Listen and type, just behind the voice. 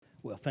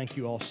Well, thank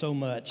you all so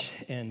much,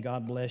 and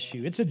God bless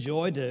you. It's a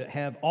joy to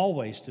have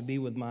always to be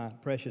with my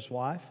precious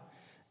wife,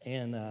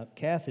 and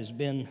Kath has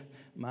been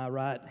my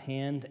right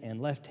hand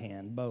and left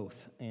hand,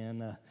 both,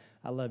 and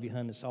I love you,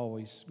 hon. It's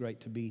always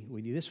great to be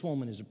with you. This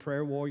woman is a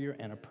prayer warrior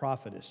and a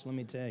prophetess, let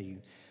me tell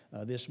you.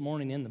 This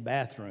morning in the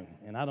bathroom,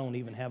 and I don't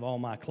even have all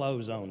my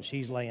clothes on.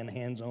 She's laying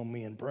hands on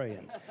me and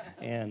praying,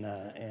 and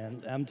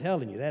I'm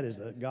telling you, that is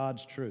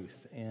God's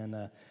truth,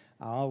 and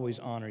I always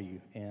honor you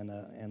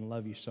and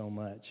love you so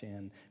much.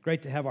 And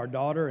great to have our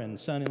daughter and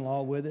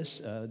son-in-law with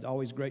us. It's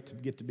always great to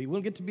get to be. We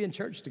don't get to be in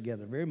church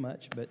together very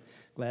much, but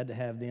glad to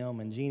have them.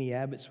 And Jeannie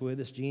Abbott's with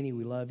us. Jeannie,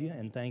 we love you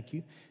and thank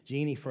you.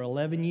 Jeannie, for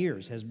 11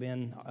 years, has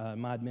been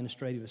my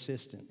administrative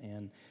assistant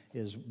and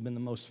has been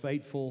the most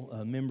faithful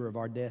member of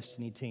our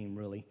Destiny team,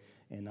 really.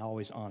 And I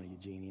always honor you,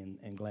 Jeannie,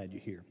 and glad you're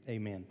here.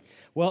 Amen.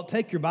 Well,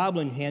 take your Bible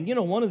in hand. You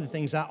know, one of the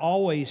things I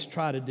always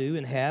try to do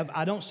and have,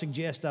 I don't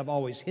suggest I've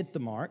always hit the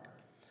mark,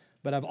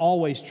 but I've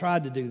always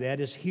tried to do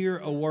that, is hear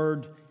a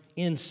word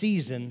in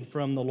season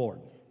from the Lord.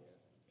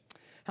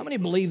 How many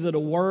believe that a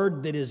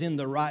word that is in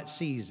the right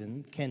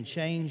season can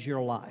change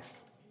your life?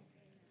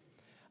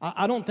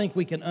 I don't think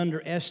we can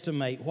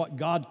underestimate what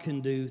God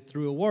can do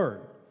through a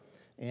word.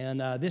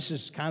 And this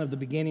is kind of the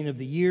beginning of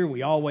the year.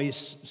 We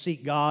always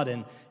seek God.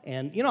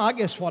 And you know, I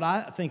guess what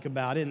I think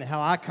about it and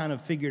how I kind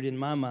of figured in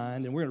my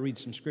mind, and we're going to read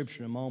some scripture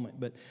in a moment,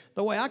 but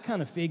the way I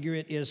kind of figure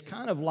it is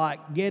kind of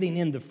like getting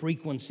in the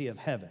frequency of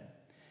heaven.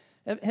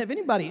 Have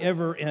anybody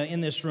ever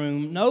in this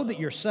room know that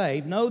you're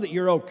saved, know that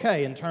you're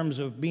okay in terms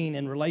of being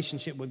in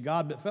relationship with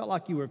God, but felt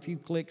like you were a few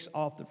clicks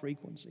off the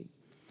frequency?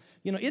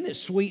 You know, isn't it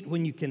sweet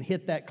when you can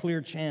hit that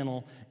clear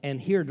channel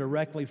and hear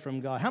directly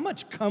from God? How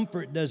much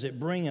comfort does it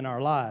bring in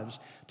our lives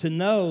to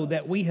know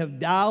that we have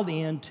dialed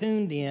in,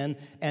 tuned in,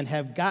 and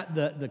have got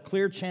the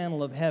clear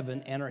channel of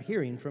heaven and are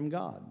hearing from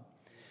God?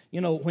 You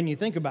know, when you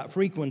think about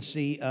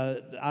frequency,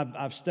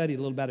 I've studied a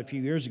little about a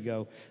few years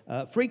ago.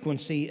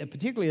 Frequency,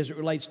 particularly as it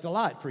relates to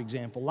light, for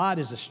example. Light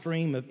is a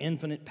stream of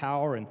infinite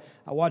power, and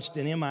I watched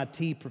an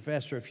MIT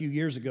professor a few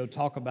years ago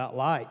talk about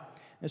light.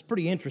 It's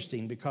pretty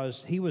interesting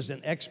because he was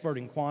an expert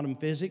in quantum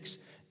physics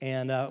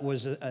and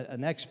was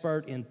an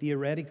expert in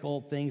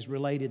theoretical things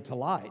related to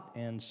light.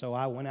 And so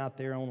I went out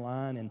there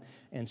online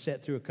and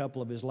sat through a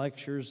couple of his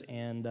lectures,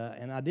 and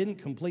I didn't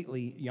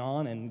completely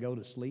yawn and go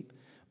to sleep,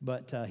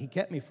 but he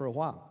kept me for a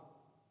while.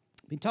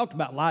 He talked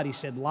about light. He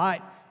said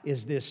light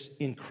is this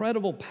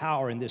incredible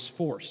power and this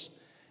force.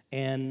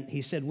 And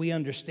he said we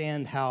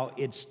understand how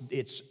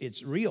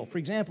it's real. For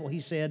example, he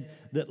said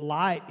that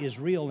light is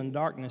real and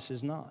darkness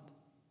is not.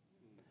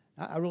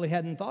 I really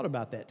hadn't thought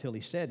about that till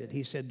he said it.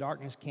 He said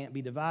darkness can't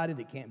be divided,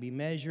 it can't be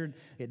measured,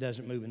 it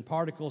doesn't move in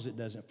particles, it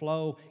doesn't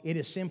flow. It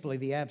is simply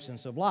the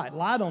absence of light.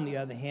 Light, on the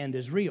other hand,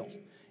 is real.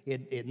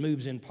 It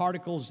moves in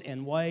particles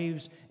and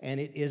waves,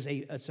 and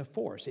it's a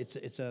force. It's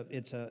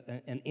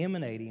an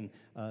emanating.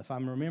 If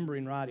I'm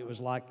remembering right, it was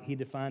like he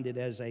defined it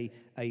as a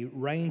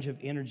range of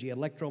energy,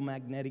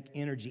 electromagnetic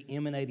energy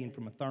emanating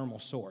from a thermal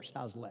source.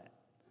 How's that?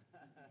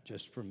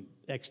 Just from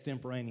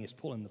extemporaneous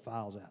pulling the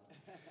files out.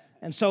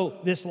 And so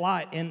this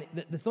light, and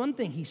the one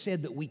thing he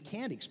said that we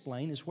can't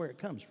explain is where it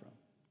comes from.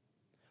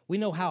 We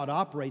know how it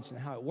operates and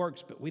how it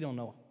works, but we don't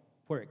know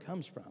where it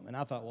comes from. And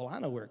I thought, well, I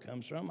know where it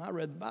comes from. I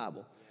read the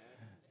Bible.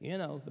 You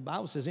know, the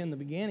Bible says in the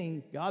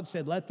beginning, God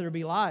said, let there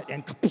be light,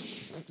 and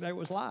there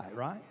was light,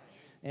 right?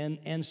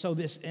 And so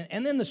this,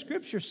 and then the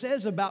scripture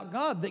says about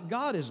God that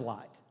God is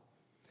light.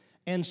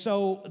 And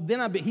so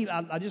then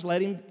I just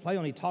let him play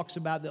on. He talks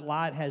about that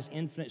light has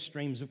infinite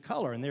streams of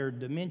color, and there are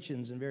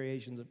dimensions and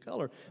variations of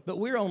color. But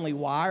we're only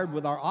wired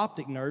with our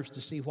optic nerves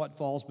to see what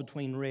falls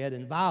between red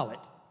and violet.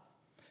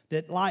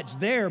 That light's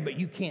there, but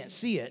you can't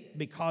see it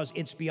because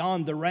it's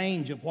beyond the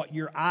range of what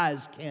your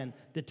eyes can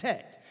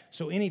detect.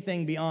 So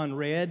anything beyond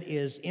red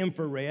is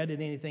infrared, and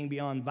anything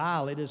beyond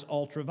violet is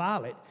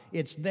ultraviolet.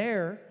 It's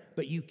there,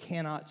 but you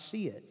cannot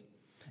see it.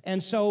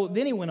 And so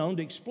then he went on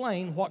to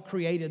explain what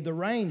created the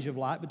range of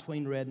light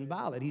between red and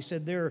violet. He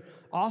said there are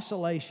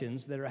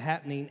oscillations that are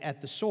happening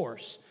at the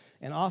source.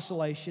 And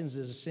oscillations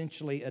is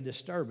essentially a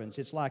disturbance.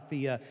 It's like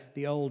the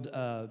old,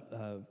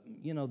 the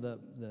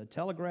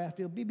telegraph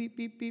deal, beep, beep,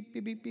 beep, beep,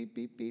 beep, beep, beep,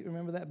 beep, beep.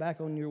 Remember that back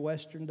on your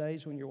Western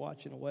days when you're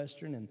watching a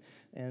Western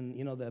and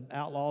you know, the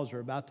outlaws are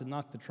about to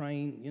knock the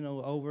train, you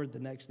know, over the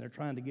next, and they're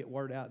trying to get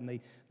word out, and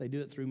they do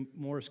it through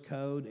Morse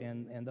code,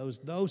 and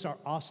those are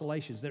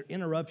oscillations. They're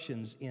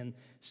interruptions in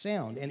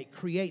sound, and it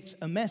creates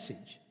a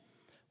message.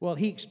 Well,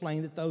 he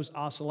explained that those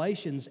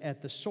oscillations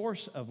at the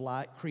source of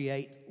light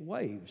create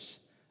waves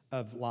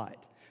of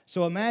light.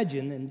 So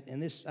imagine,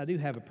 and this, I do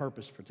have a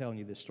purpose for telling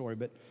you this story,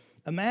 but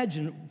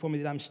imagine for me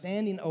that I'm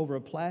standing over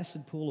a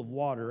placid pool of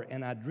water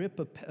and I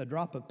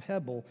drop a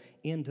pebble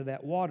into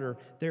that water.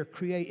 It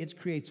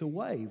creates a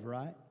wave,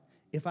 right?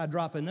 If I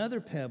drop another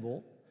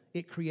pebble,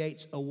 it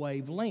creates a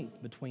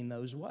wavelength between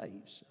those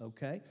waves,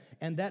 okay?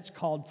 And that's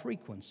called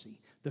frequency.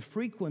 The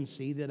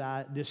frequency that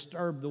I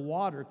disturb the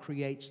water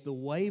creates the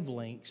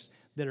wavelengths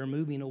that are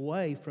moving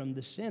away from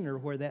the center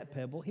where that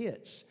pebble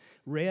hits.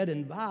 Red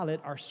and violet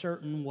are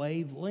certain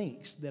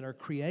wavelengths that are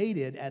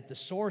created at the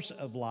source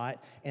of light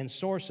and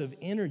source of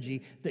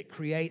energy that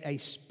create a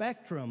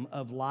spectrum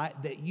of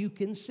light that you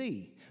can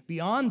see.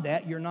 Beyond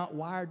that, you're not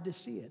wired to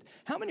see it.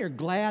 How many are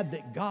glad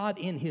that God,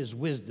 in His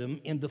wisdom,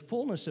 in the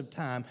fullness of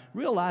time,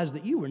 realized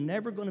that you were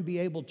never going to be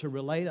able to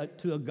relate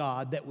to a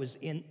God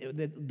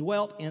that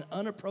dwelt in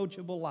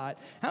unapproachable light?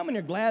 How many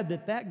are glad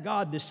that that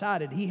God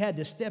decided He had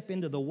to step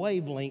into the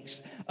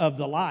wavelengths of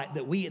the light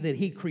that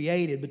He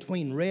created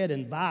between red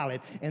and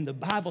violet? And the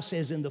Bible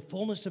says, in the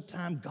fullness of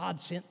time, God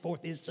sent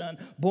forth His Son,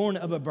 born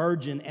of a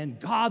virgin, and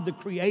God, the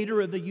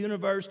Creator of the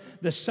universe,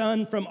 the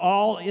Son from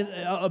all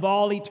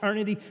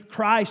eternity,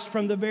 Christ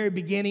from the very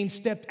beginning,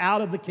 stepped out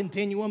of the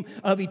continuum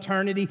of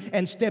eternity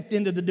and stepped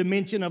into the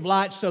dimension of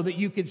light so that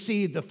you could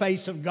see the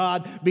face of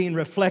God being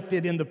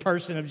reflected in the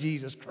person of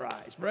Jesus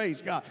Christ.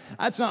 Praise God.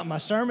 That's not my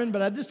sermon,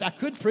 but I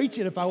could preach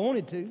it if I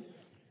wanted to.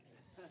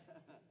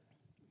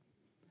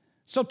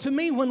 So to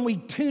me, when we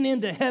tune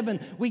into heaven,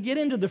 we get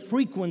into the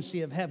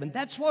frequency of heaven.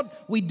 That's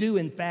what we do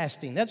in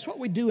fasting. That's what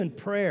we do in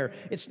prayer.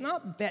 It's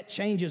not that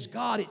changes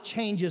God, it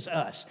changes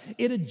us.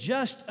 It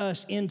adjusts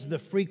us into the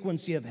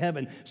frequency of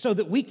heaven so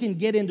that we can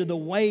get into the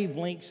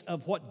wavelengths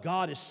of what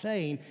God is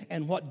saying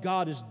and what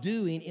God is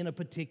doing in a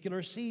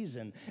particular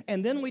season.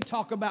 And then we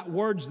talk about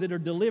words that are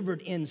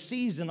delivered in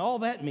season. All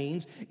that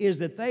means is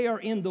that they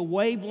are in the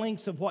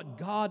wavelengths of what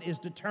God is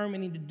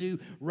determining to do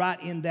right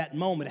in that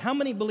moment. How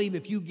many believe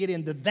if you get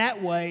into that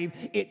wave,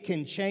 it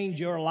can change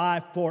your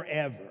life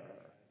forever?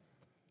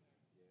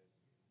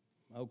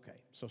 Okay,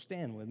 so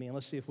stand with me and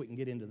let's see if we can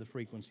get into the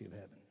frequency of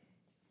heaven.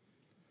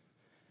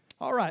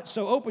 All right,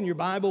 so open your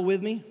Bible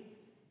with me,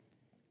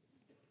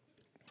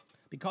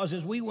 because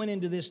as we went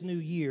into this new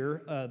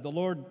year, the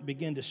Lord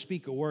began to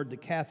speak a word to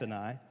Kath and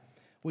I.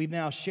 We've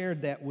now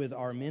shared that with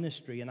our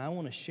ministry, and I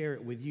want to share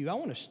it with you. I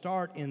want to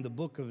start in the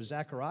book of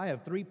Zechariah. I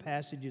have 3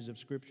 passages of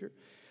Scripture.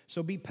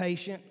 So be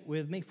patient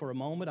with me for a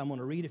moment. I'm going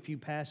to read a few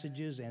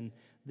passages, and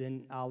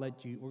then we're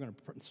going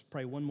to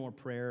pray one more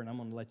prayer, and I'm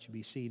going to let you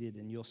be seated,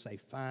 and you'll say,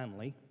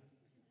 finally.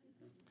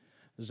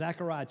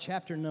 Zechariah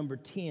chapter number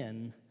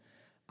 10,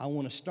 I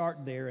want to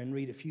start there and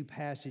read a few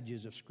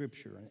passages of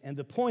Scripture. And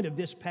the point of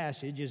this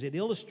passage is it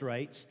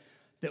illustrates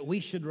that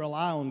we should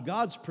rely on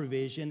God's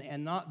provision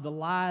and not the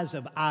lies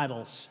of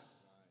idols.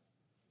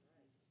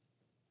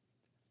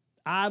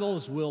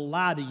 Idols will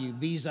lie to you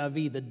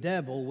vis-a-vis the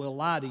devil will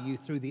lie to you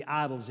through the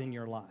idols in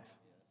your life.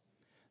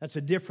 That's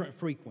a different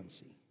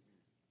frequency.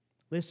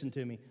 Listen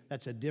to me,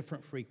 that's a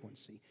different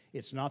frequency.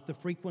 It's not the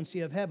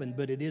frequency of heaven,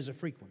 but it is a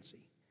frequency.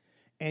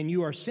 And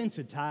you are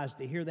sensitized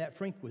to hear that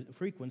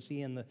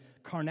frequency in the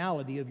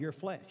carnality of your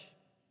flesh.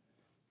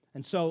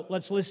 And so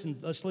let's listen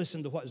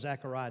to what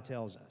Zechariah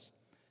tells us.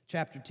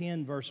 Chapter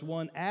 10, verse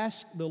 1,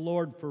 ask the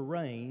Lord for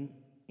rain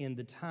in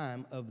the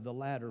time of the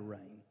latter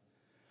rain.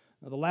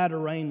 Now, the latter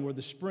rain were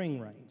the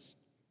spring rains.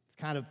 It's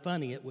kind of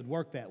funny it would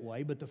work that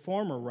way, but the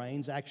former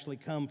rains actually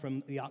come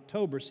from the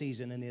October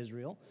season in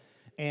Israel,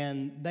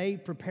 and they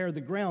prepare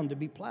the ground to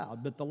be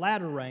plowed. But the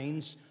latter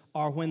rains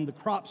are when the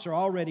crops are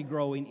already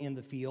growing in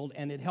the field,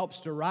 and it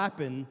helps to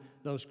ripen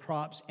those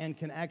crops and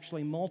can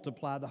actually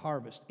multiply the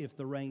harvest if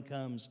the rain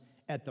comes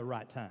at the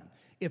right time.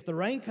 If the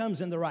rain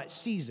comes in the right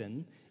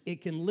season,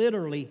 it can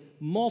literally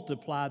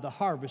multiply the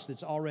harvest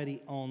that's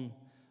already on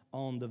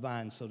the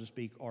vine, so to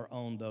speak, or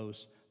on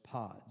those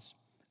pods.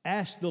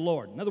 Ask the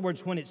Lord. In other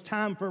words, when it's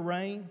time for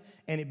rain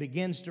and it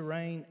begins to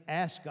rain,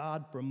 ask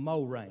God for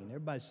more rain.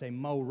 Everybody say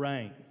more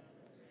rain.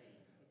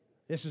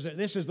 This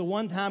is the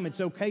one time it's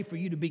okay for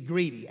you to be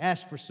greedy.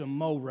 Ask for some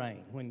more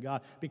rain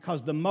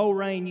because the more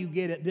rain you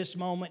get at this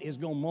moment is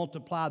going to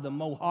multiply the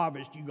more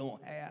harvest you're going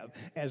to have,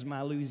 as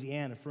my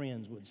Louisiana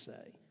friends would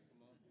say.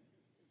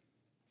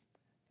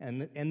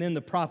 And then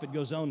the prophet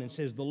goes on and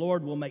says, the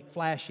Lord will make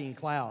flashing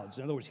clouds.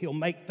 In other words, He'll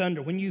make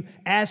thunder. When you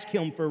ask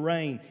Him for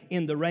rain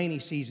in the rainy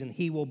season,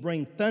 He will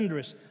bring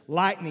thunderous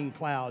lightning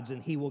clouds,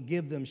 and He will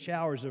give them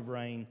showers of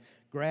rain,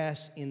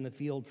 grass in the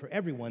field for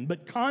everyone.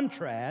 But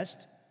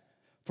contrast,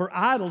 for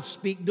idols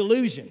speak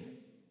delusion,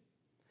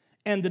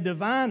 and the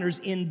diviners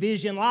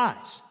envision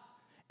lies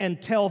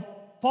and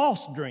tell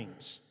false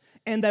dreams,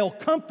 and they'll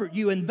comfort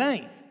you in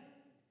vain.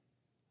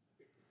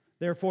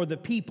 Therefore, the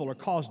people are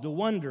caused to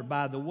wander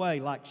by the way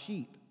like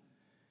sheep,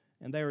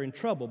 and they are in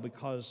trouble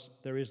because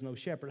there is no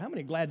shepherd. How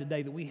many are glad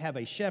today that we have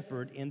a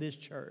shepherd in this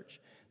church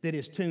that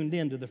is tuned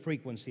into the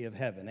frequency of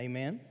heaven?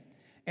 Amen?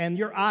 And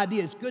your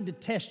idea, it's good to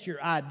test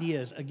your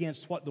ideas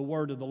against what the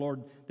word of the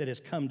Lord that has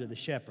come to the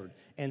shepherd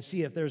and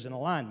see if there's an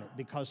alignment,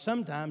 because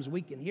sometimes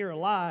we can hear a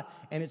lie,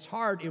 and it's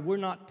hard if we're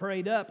not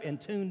prayed up and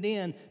tuned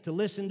in to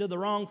listen to the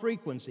wrong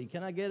frequency.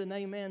 Can I get an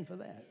amen for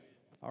that?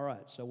 All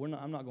right, so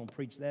I'm not going to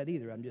preach that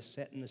either. I'm just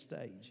setting the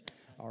stage.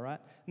 All right?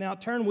 Now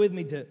turn with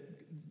me to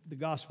the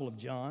Gospel of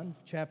John,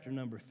 chapter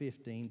number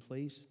 15,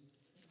 please.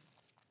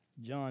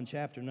 John,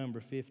 chapter number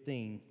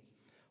 15.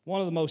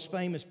 One of the most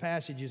famous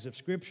passages of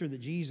Scripture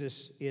that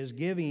Jesus is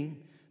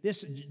giving.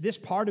 This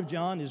part of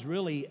John is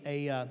really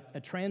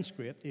a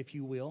transcript, if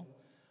you will,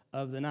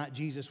 of the night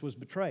Jesus was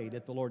betrayed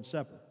at the Lord's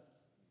Supper.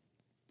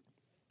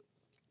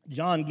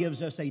 John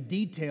gives us a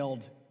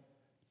detailed,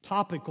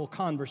 topical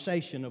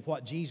conversation of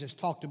what Jesus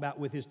talked about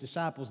with his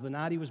disciples the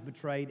night he was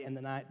betrayed and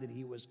the night that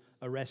he was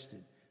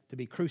arrested to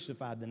be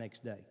crucified the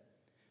next day.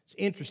 It's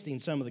interesting,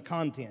 some of the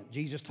content.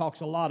 Jesus talks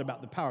a lot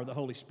about the power of the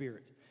Holy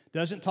Spirit.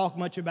 Doesn't talk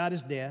much about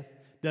his death,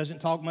 doesn't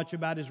talk much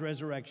about his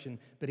resurrection,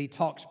 but he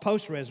talks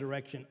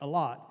post-resurrection a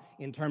lot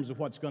in terms of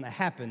what's going to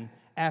happen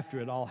after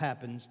it all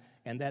happens,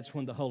 and that's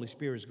when the Holy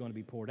Spirit is going to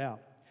be poured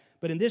out.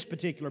 But in this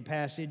particular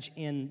passage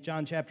in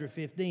John chapter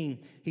 15,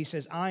 he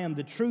says, I am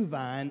the true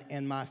vine,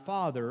 and my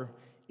Father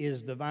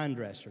is the vine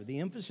dresser. The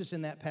emphasis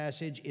in that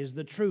passage is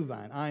the true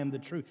vine. I am the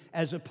true,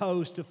 as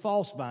opposed to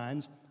false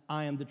vines,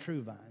 I am the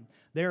true vine.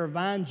 There are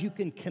vines you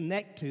can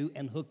connect to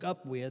and hook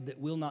up with that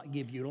will not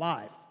give you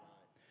life.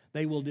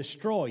 They will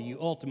destroy you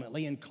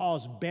ultimately and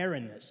cause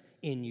barrenness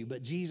in you.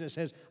 But Jesus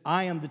says,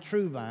 I am the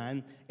true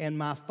vine, and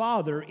my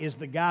Father is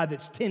the guy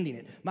that's tending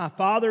it. My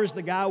Father is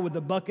the guy with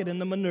the bucket and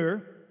the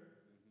manure,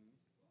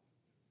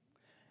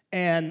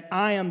 and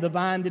I am the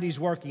vine that he's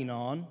working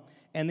on.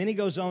 And then he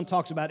goes on and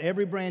talks about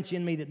every branch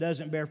in me that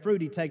doesn't bear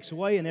fruit he takes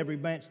away, and every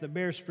branch that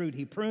bears fruit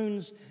he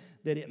prunes,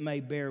 that it may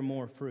bear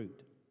more fruit.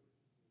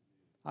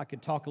 I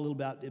could talk a little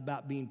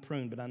about being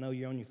pruned, but I know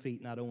you're on your feet,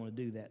 and I don't want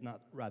to do that,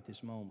 not right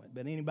this moment.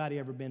 But anybody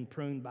ever been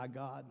pruned by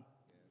God?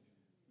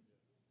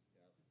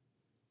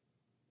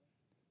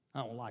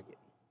 I don't like it.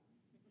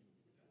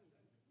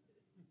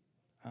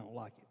 I don't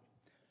like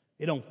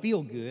it. It don't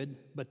feel good,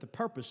 but the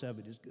purpose of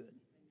it is good.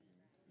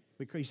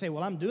 Because you say,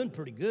 well, I'm doing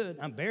pretty good.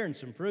 I'm bearing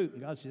some fruit.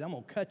 And God says, I'm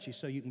going to cut you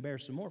so you can bear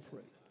some more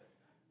fruit.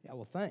 Yeah,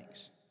 well,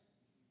 thanks.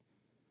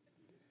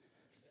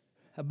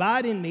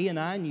 Abide in me and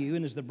I in you,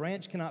 and as the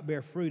branch cannot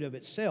bear fruit of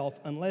itself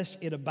unless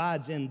it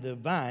abides in the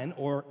vine,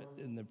 or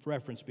in the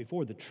reference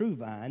before, the true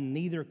vine,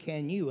 neither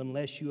can you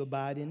unless you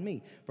abide in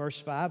me. Verse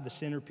 5, the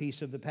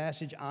centerpiece of the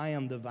passage, I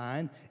am the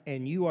vine,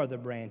 and you are the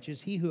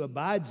branches. He who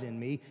abides in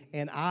me,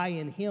 and I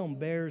in him,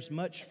 bears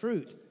much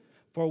fruit.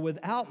 For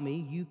without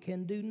me you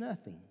can do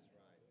nothing.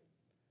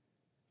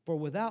 For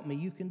without me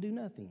you can do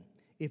nothing.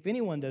 If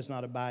anyone does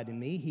not abide in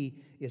me, he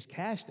is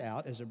cast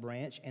out as a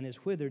branch and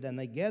is withered, and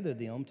they gather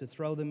them to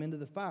throw them into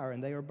the fire,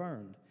 and they are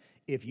burned.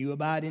 If you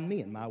abide in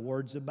me, and my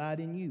words abide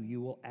in you, you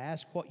will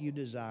ask what you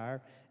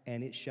desire,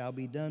 and it shall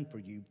be done for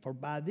you. For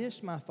by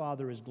this my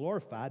Father is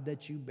glorified,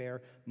 that you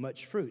bear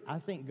much fruit. I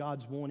think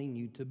God's wanting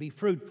you to be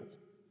fruitful.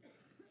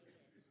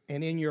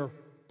 And in your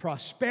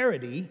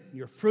prosperity,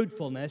 your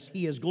fruitfulness,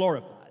 he is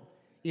glorified,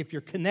 if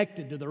you're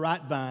connected to the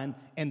right vine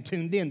and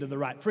tuned into the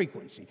right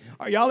frequency.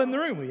 Are y'all in the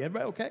room with you?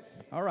 Everybody okay?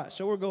 All right,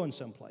 so we're going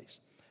someplace.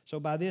 So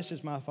by this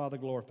is my Father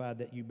glorified,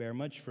 that you bear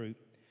much fruit,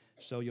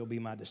 so you'll be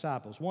my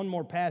disciples. One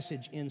more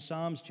passage in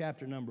Psalms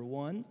chapter number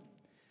 1,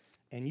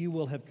 and you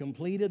will have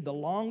completed the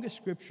longest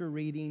scripture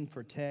reading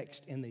for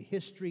text in the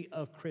history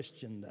of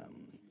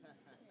Christendom.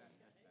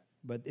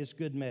 But it's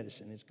good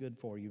medicine. It's good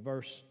for you.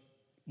 Verse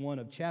 1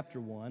 of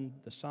chapter 1,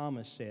 the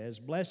psalmist says,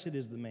 Blessed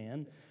is the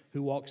man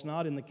who walks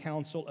not in the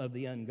counsel of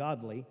the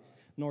ungodly,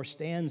 nor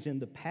stands in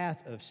the path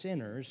of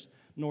sinners,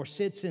 nor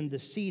sits in the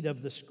seat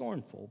of the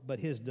scornful, but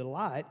his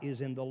delight is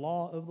in the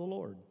law of the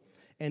Lord.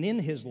 And in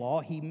his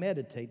law he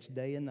meditates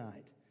day and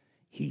night.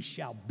 He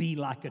shall be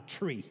like a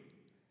tree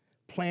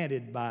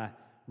planted by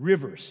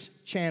rivers,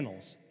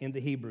 channels in the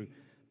Hebrew,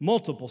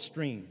 multiple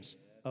streams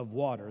of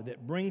water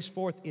that brings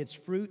forth its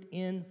fruit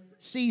in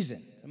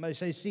season. Somebody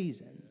say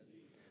season.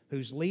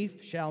 Whose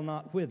leaf shall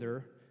not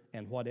wither,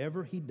 and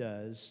whatever he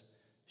does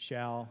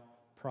shall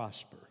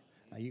prosper.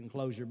 Now you can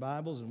close your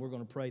Bibles and we're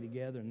going to pray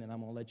together, and then I'm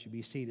going to let you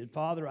be seated.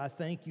 Father, I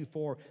thank you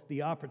for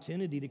the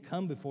opportunity to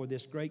come before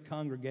this great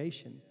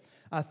congregation.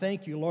 I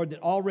thank you, Lord,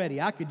 that already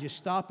I could just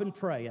stop and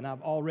pray, and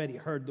I've already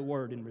heard the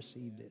word and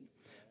received it.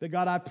 But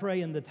God, I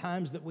pray in the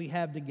times that we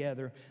have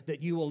together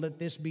that you will let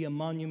this be a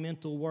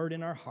monumental word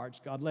in our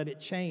hearts. God, let it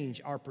change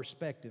our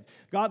perspective.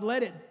 God,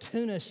 let it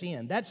tune us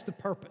in. That's the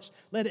purpose.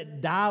 Let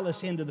it dial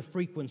us into the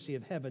frequency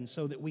of heaven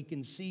so that we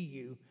can see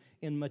you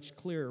in much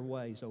clearer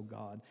ways, oh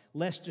God.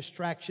 Less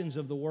distractions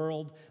of the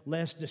world,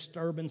 less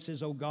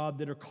disturbances, oh God,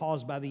 that are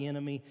caused by the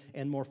enemy,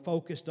 and more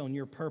focused on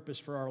your purpose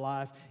for our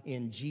life.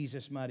 In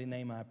Jesus' mighty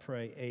name I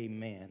pray,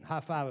 amen. High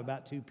five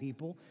about two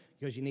people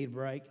because you need a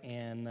break,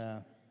 and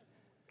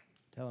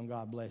tell them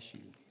God bless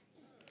you.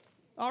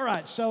 All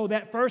right, so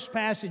that first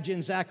passage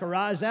in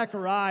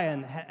Zechariah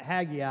and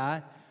Haggai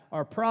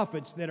are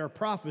prophets that are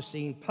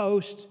prophesying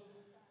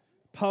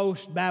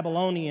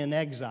post-Babylonian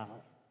exile.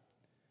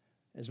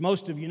 As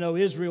most of you know,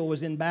 Israel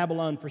was in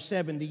Babylon for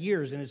 70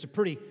 years, and it's a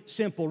pretty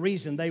simple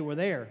reason they were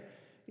there,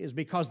 is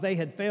because they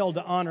had failed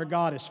to honor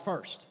God as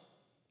first.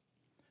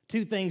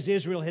 Two things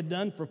Israel had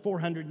done for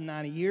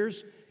 490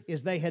 years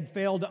is they had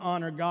failed to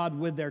honor God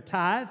with their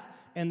tithe,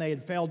 and they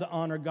had failed to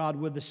honor God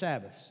with the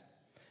Sabbaths.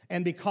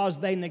 And because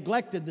they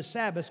neglected the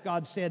Sabbaths,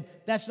 God said,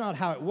 that's not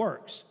how it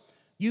works.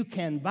 You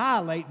can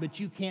violate, but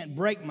you can't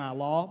break my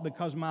law,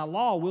 because my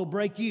law will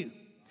break you.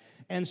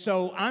 And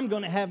so I'm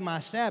going to have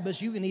my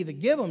Sabbaths. You can either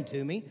give them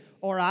to me,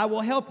 or I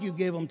will help you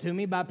give them to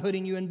me by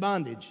putting you in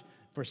bondage.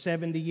 For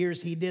 70 years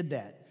he did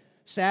that.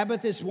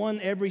 Sabbath is one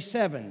every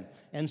 7.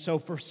 And so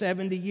for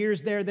 70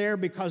 years they're there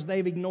because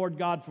they've ignored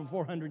God for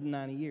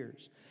 490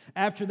 years.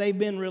 After they've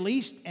been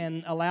released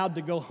and allowed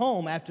to go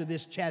home after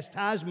this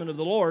chastisement of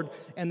the Lord,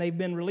 and they've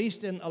been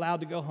released and allowed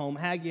to go home,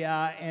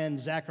 Haggai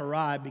and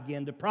Zechariah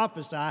begin to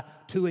prophesy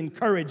to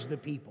encourage the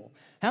people.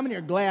 How many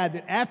are glad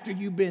that after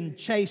you've been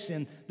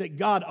chastened, that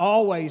God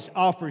always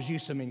offers you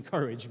some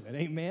encouragement?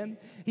 Amen?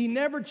 He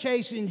never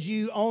chastens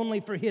you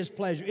only for His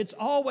pleasure. It's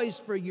always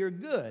for your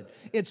good.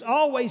 It's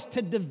always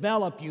to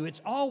develop you.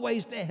 It's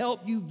always to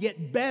help you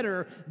get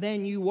better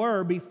than you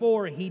were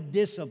before He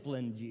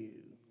disciplined you.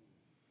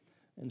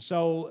 And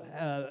so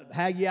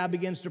Haggai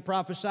begins to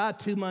prophesy.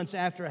 2 months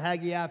after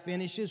Haggai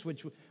finishes,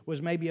 which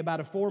was maybe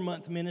about a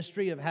 4-month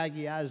ministry of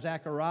Haggai,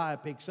 Zechariah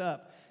picks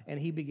up, and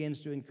he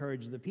begins to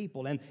encourage the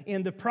people. And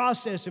in the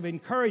process of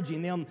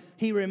encouraging them,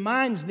 he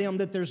reminds them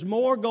that there's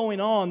more going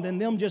on than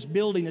them just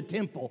building a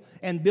temple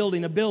and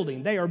building a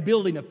building. They are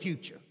building a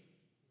future.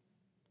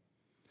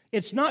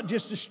 It's not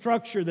just a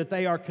structure that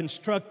they are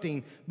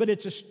constructing, but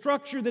it's a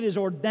structure that is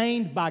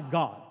ordained by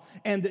God.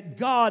 And that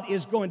God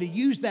is going to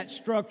use that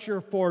structure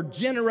for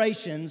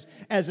generations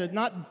as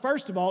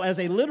first of all, as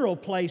a literal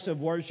place of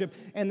worship,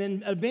 and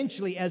then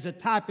eventually as a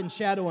type and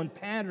shadow and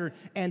pattern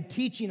and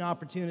teaching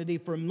opportunity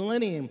for a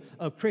millennium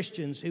of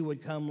Christians who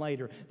would come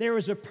later. There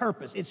is a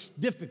purpose. It's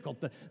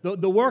difficult.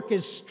 The work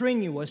is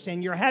strenuous,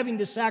 and you're having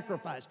to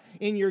sacrifice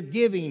in your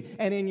giving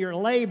and in your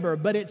labor,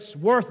 but it's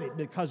worth it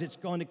because it's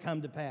going to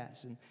come to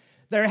pass. And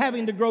they're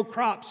having to grow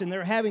crops, and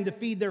they're having to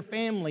feed their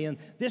family. And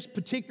this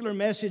particular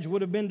message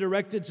would have been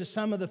directed to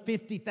some of the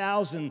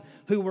 50,000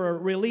 who were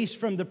released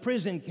from the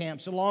prison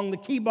camps along the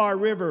Kebar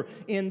River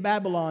in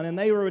Babylon. And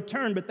they were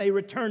returned, but they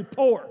returned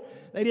poor.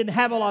 They didn't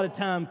have a lot of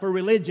time for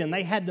religion.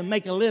 They had to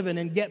make a living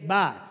and get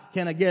by.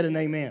 Can I get an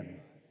amen?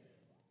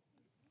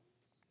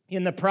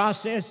 In the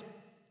process,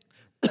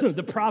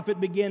 the prophet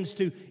begins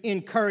to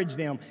encourage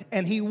them,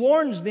 and he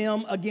warns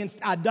them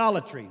against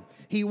idolatry.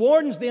 He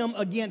warns them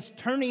against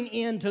turning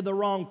into the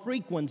wrong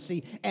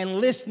frequency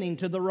and listening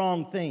to the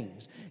wrong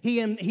things.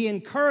 He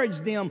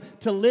encouraged them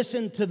to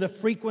listen to the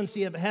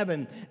frequency of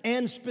heaven,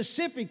 and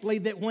specifically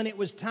that when it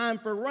was time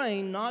for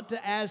rain, not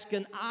to ask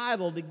an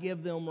idol to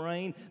give them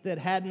rain that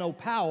had no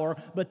power,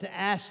 but to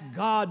ask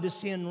God to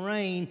send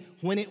rain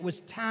when it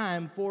was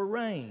time for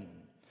rain.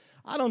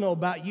 I don't know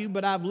about you,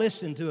 but I've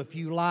listened to a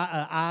few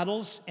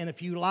idols and a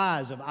few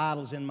lies of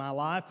idols in my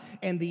life,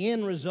 and the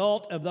end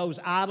result of those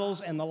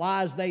idols and the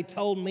lies they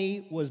told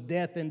me was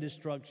death and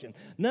destruction.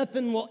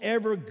 Nothing will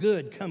ever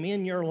good come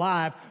in your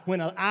life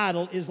when an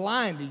idol is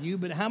lying to you,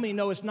 but how many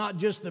know it's not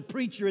just the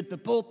preacher at the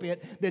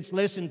pulpit that's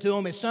listened to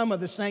them, it's some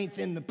of the saints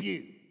in the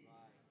pew.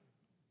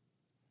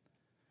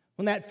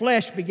 When that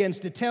flesh begins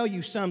to tell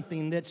you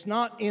something that's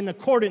not in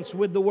accordance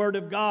with the Word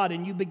of God,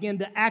 and you begin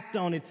to act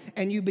on it,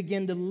 and you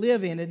begin to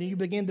live in it, and you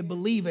begin to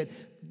believe it,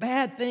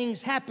 bad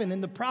things happen.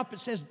 And the prophet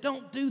says,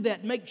 don't do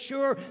that. Make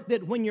sure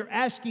that when you're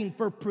asking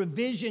for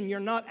provision, you're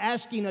not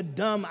asking a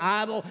dumb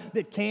idol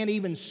that can't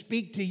even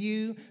speak to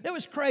you. That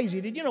was crazy.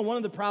 Did you know one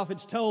of the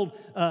prophets told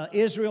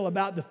Israel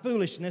about the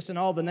foolishness, and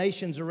all the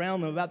nations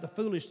around them about the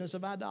foolishness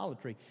of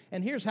idolatry?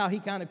 And here's how he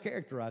kind of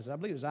characterized it. I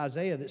believe it was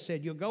Isaiah that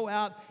said, you'll go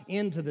out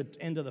into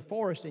the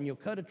forest and you'll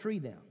cut a tree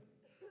down.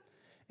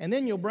 And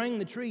then you'll bring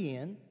the tree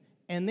in,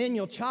 and then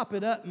you'll chop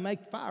it up and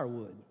make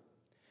firewood.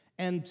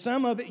 And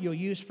some of it you'll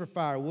use for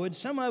firewood.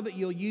 Some of it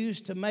you'll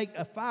use to make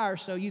a fire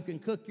so you can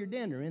cook your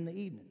dinner in the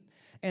evening.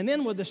 And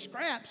then with the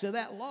scraps of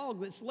that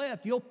log that's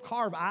left, you'll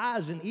carve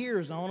eyes and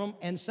ears on them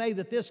and say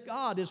that this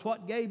God is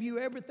what gave you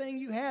everything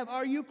you have.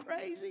 Are you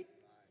crazy?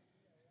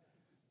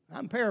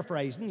 I'm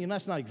paraphrasing. You know,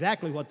 that's not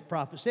exactly what the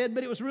prophet said,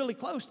 but it was really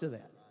close to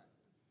that.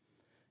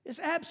 It's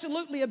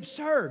absolutely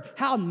absurd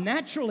how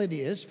natural it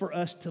is for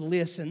us to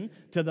listen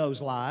to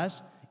those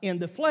lies in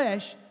the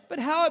flesh, but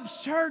how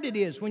absurd it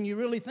is when you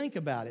really think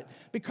about it.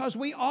 Because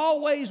we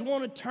always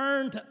want to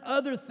turn to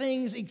other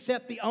things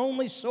except the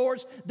only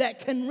source that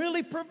can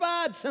really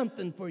provide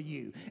something for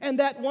you. And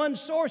that one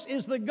source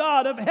is the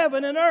God of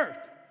heaven and earth.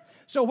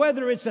 So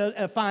whether it's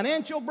a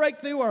financial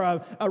breakthrough or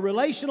a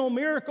relational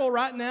miracle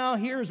right now,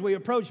 here as we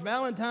approach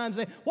Valentine's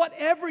Day,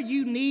 whatever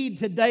you need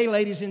today,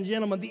 ladies and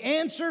gentlemen, the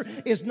answer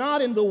is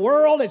not in the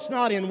world, it's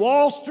not in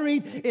Wall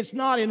Street, it's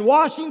not in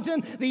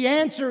Washington. The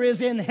answer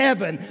is in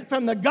heaven,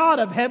 from the God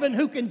of heaven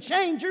who can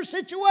change your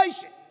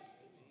situation.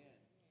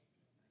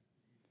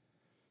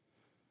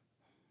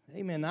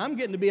 Amen. Now, I'm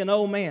getting to be an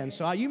old man,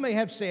 so you may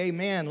have to say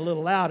amen a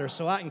little louder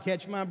so I can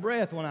catch my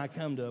breath when I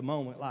come to a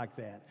moment like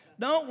that.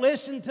 Don't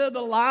listen to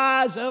the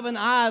lies of an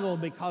idol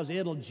because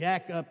it'll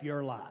jack up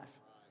your life.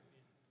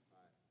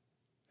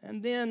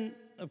 And then,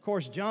 of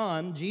course,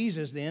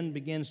 Jesus then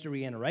begins to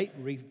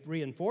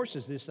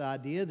reinforces this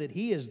idea that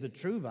He is the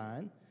true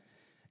vine,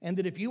 and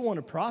that if you want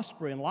to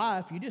prosper in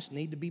life, you just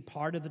need to be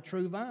part of the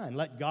true vine.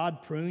 Let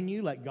God prune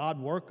you. Let God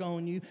work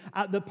on you.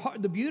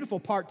 The beautiful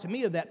part to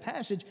me of that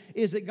passage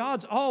is that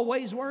God's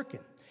always working.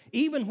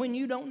 Even when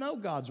you don't know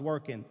God's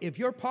working, if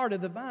you're part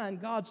of the vine,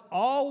 God's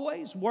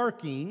always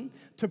working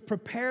to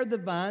prepare the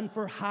vine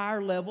for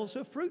higher levels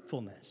of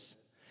fruitfulness.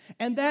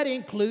 And that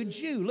includes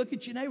you. Look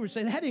at your neighbor and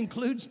say, that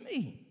includes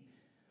me.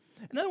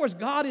 In other words,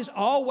 God is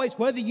always,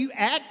 whether you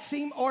ask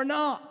Him or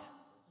not,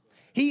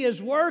 He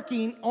is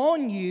working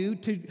on you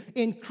to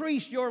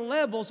increase your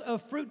levels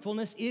of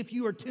fruitfulness if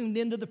you are tuned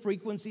into the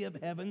frequency of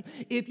heaven,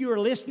 if you are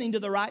listening to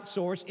the right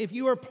source, if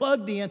you are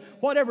plugged in,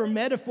 whatever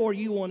metaphor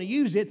you want to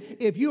use it,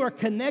 if you are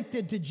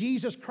connected to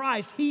Jesus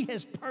Christ, He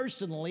has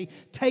personally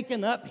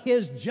taken up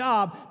His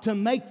job to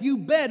make you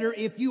better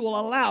if you will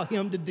allow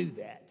Him to do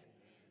that.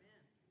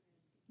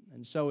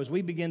 And so as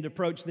we begin to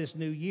approach this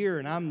new year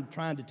and I'm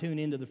trying to tune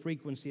into the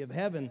frequency of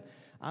heaven,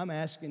 I'm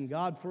asking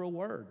God for a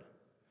word.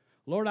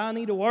 Lord, I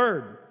need a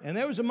word. And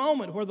there was a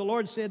moment where the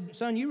Lord said,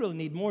 son, you really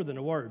need more than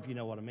a word, if you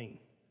know what I mean.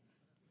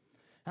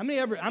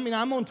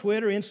 I'm on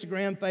Twitter,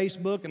 Instagram,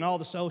 Facebook, and all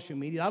the social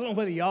media. I don't know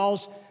whether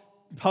y'all's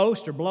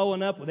posts are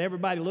blowing up with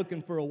everybody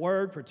looking for a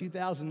word for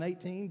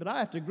 2018, but I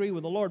have to agree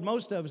with the Lord.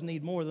 Most of us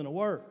need more than a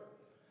word.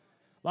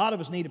 A lot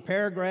of us need a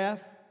paragraph,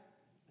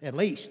 at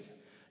least.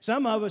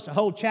 Some of us a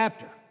whole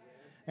chapter.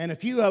 And a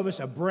few of us,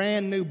 a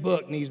brand new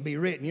book needs to be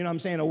written. You know what I'm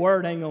saying? A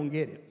word ain't going to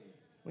get it.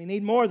 We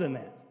need more than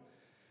that.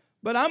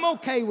 But I'm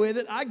okay with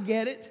it. I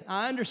get it.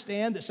 I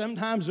understand that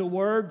sometimes a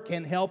word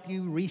can help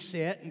you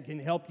reset and can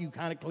help you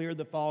kind of clear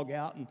the fog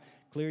out and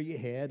clear your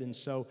head. And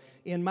so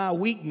in my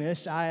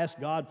weakness, I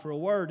asked God for a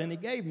word, and He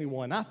gave me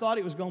one. I thought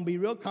it was going to be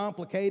real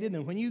complicated.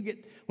 And when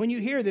you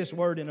hear this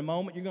word in a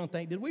moment, you're going to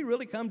think, did we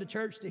really come to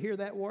church to hear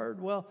that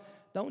word? Well,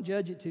 don't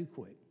judge it too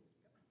quick.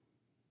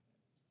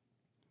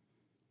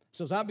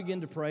 So as I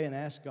begin to pray and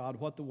ask God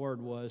what the word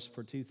was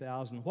for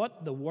 2000,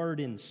 what the word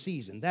in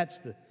season, that's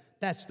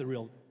the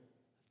real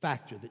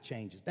factor that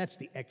changes. That's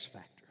the X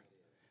factor.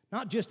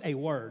 Not just a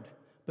word,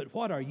 but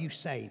what are you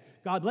saying?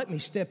 God, let me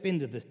step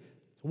into the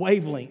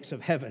wavelengths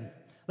of heaven.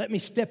 Let me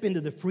step into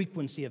the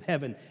frequency of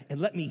heaven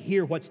and let me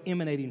hear what's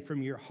emanating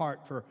from your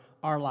heart for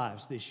our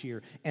lives this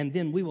year. And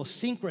then we will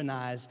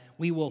synchronize,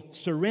 we will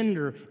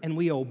surrender, and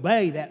we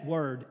obey that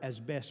word as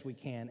best we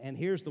can. And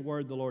here's the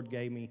word the Lord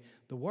gave me.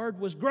 The word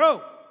was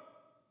grow.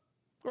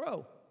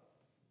 Grow.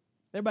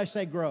 Everybody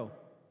say grow.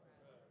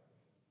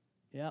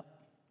 Yep,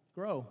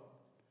 grow.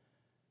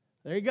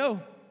 There you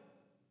go.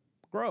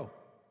 Grow.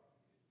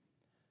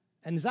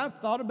 And as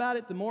I've thought about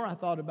it, the more I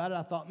thought about it,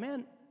 I thought,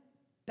 man,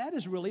 that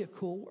is really a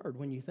cool word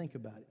when you think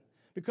about it.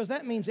 Because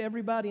that means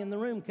everybody in the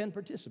room can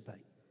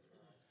participate.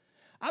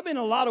 I've been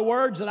in a lot of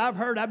words that I've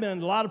heard. I've been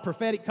in a lot of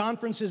prophetic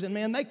conferences, and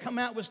man, they come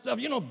out with stuff,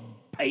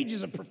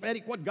 pages of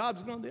prophetic, what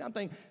God's going to do. I'm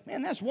thinking,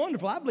 man, that's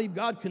wonderful. I believe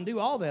God can do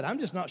all that. I'm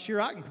just not sure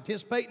I can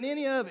participate in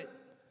any of it.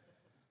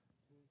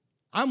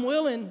 I'm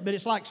willing, but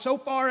it's like so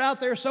far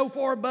out there, so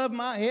far above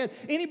my head.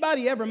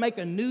 Anybody ever make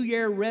a New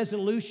Year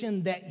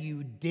resolution that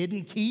you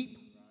didn't keep?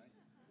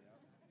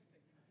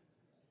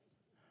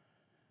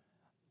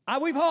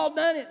 We've all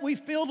done it. We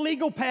filled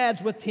legal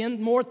pads with 10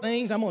 more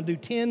things. I'm going to do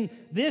 10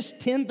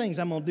 things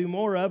I'm going to do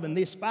more of, and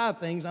this 5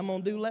 things I'm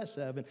going to do less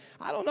of. And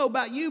I don't know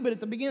about you, but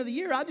at the beginning of the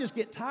year, I just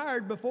get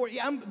tired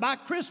by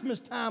Christmas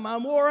time,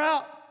 I'm wore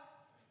out.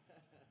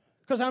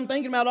 Because I'm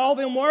thinking about all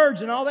them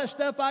words and all that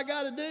stuff I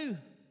got to do.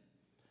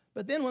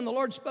 But then when the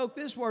Lord spoke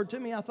this word to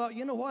me, I thought,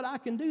 you know what? I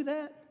can do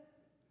that.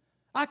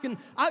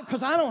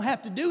 Because I don't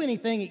have to do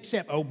anything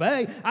except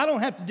obey. I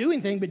don't have to do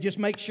anything but just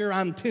make sure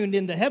I'm tuned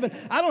into heaven.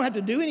 I don't have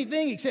to do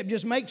anything except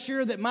just make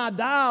sure that my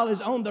dial is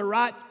on the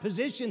right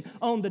position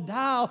on the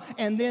dial,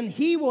 and then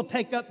He will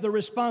take up the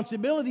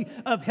responsibility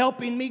of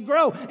helping me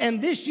grow. And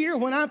this year,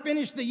 when I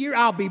finish the year,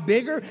 I'll be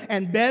bigger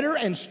and better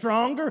and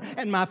stronger,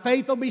 and my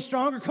faith will be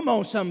stronger. Come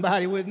on,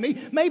 somebody with me.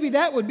 Maybe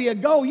that would be a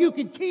goal you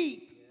could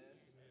keep.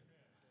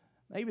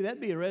 Maybe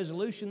that'd be a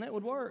resolution that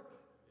would work.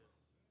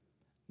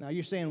 Now,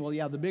 you're saying, well,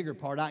 yeah, the bigger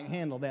part, I can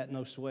handle that,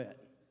 no sweat.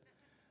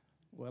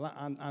 Well,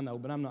 I know,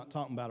 but I'm not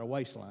talking about a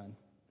waistline.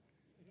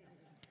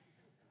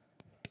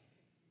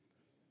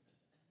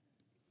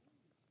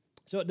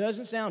 So it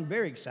doesn't sound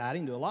very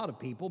exciting to a lot of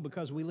people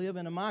because we live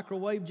in a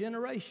microwave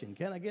generation.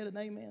 Can I get an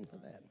amen for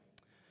that?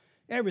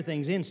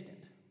 Everything's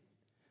instant.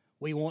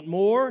 We want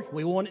more,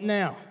 we want it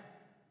now.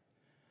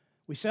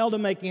 We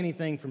seldom make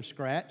anything from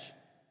scratch.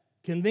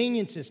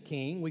 Convenience is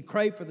king. We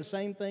crave for the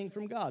same thing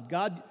from God.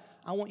 God,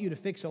 I want you to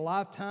fix a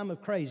lifetime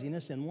of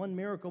craziness in one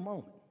miracle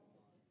moment.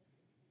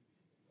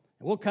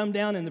 And we'll come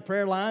down in the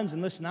prayer lines,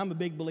 and listen, I'm a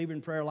big believer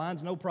in prayer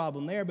lines, no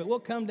problem there, but we'll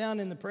come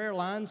down in the prayer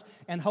lines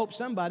and hope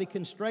somebody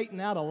can straighten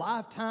out a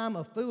lifetime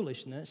of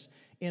foolishness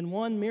in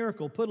one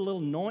miracle. Put a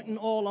little anointing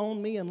oil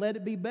on me and let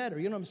it be better.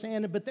 You know what I'm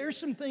saying? But there's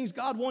some things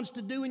God wants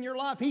to do in your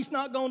life He's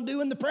not going to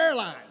do in the prayer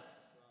line.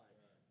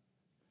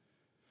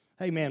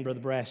 Amen, Brother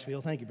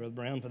Brassfield. Thank you, Brother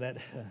Brown, for that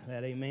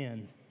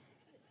amen.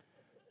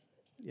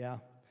 Yeah.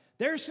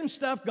 There's some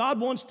stuff God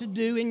wants to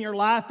do in your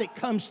life that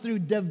comes through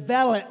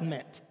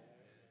development,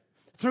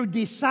 through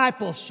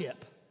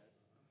discipleship.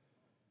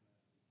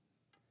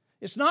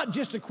 It's not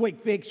just a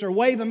quick fix or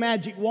wave a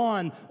magic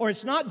wand, or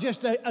it's not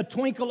just a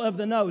twinkle of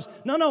the nose.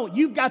 No,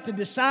 you've got to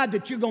decide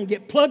that you're going to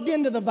get plugged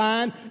into the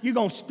vine, you're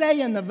going to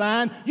stay in the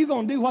vine, you're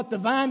going to do what the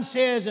vine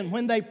says, and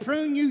when they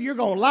prune you, you're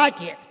going to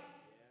like it.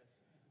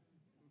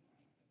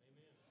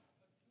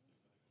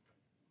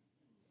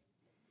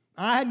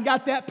 I hadn't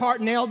got that part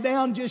nailed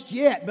down just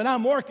yet, but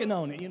I'm working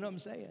on it. You know what I'm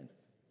saying?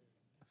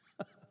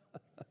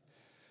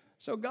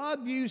 So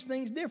God views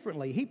things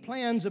differently. He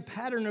plans a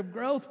pattern of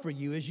growth for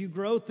you as you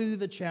grow through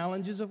the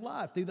challenges of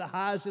life, through the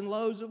highs and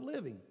lows of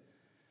living.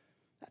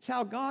 That's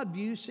how God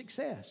views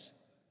success.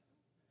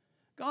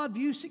 God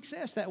views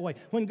success that way.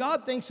 When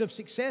God thinks of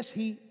success,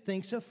 He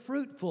thinks of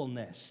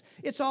fruitfulness.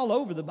 It's all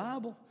over the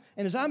Bible.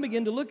 And as I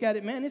begin to look at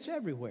it, man, it's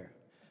everywhere.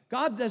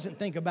 God doesn't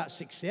think about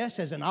success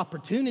as an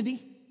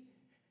opportunity.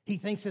 He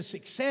thinks of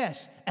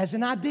success as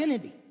an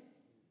identity.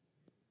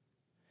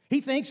 He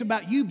thinks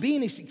about you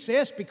being a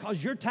success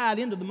because you're tied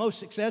into the most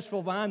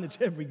successful vine that's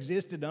ever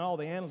existed in all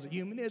the annals of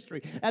human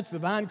history. That's the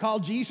vine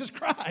called Jesus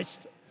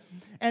Christ.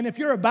 And if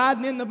you're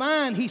abiding in the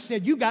vine, He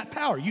said, you got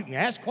power. You can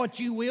ask what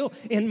you will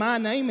in my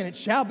name and it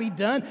shall be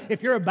done.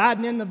 If you're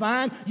abiding in the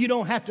vine, you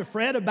don't have to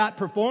fret about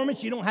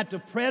performance. You don't have to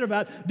fret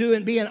about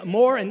being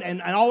more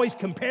and always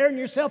comparing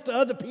yourself to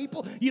other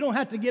people. You don't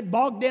have to get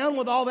bogged down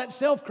with all that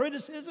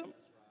self-criticism.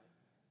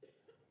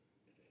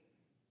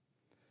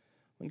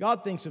 When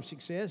God thinks of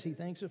success, He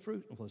thinks of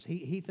fruitfulness.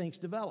 He thinks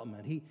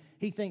development.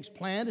 He thinks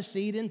plant a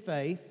seed in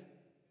faith.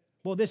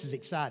 Well, this is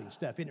exciting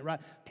stuff, isn't it, right?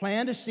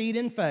 Plant a seed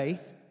in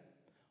faith,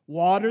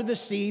 water the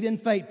seed in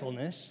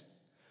faithfulness,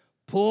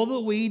 pull the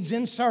weeds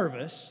in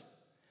service,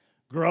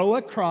 grow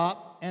a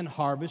crop, and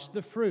harvest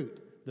the fruit,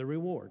 the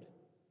reward.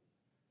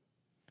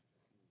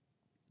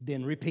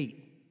 Then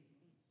repeat.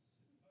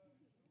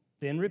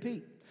 Then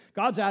repeat.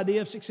 God's idea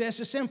of success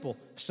is simple.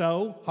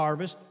 Sow,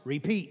 harvest,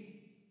 repeat.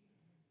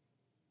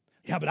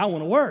 Yeah, but I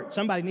want to work.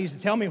 Somebody needs to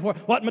tell me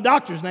what my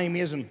doctor's name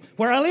is and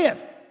where I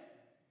live.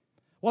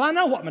 Well, I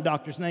know what my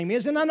doctor's name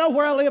is, and I know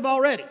where I live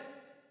already.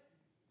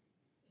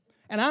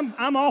 And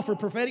I'm all for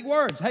prophetic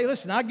words. Hey,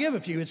 listen, I'll give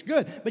a few. It's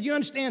good. But you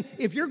understand,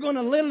 if you're going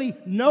to literally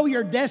know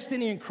your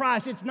destiny in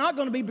Christ, it's not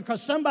going to be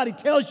because somebody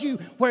tells you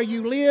where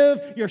you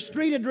live, your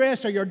street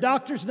address, or your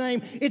doctor's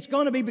name. It's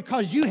going to be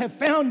because you have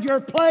found your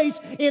place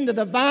into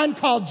the vine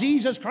called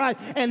Jesus Christ,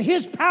 and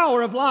His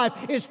power of life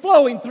is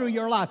flowing through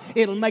your life.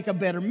 It'll make a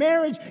better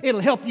marriage.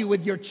 It'll help you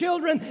with your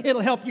children.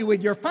 It'll help you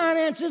with your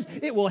finances.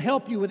 It will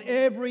help you with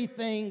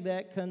everything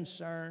that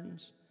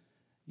concerns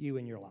you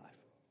in your life.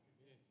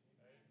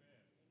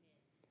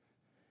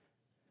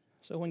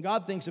 So when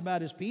God thinks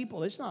about His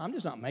people, I'm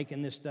just not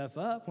making this stuff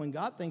up. When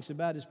God thinks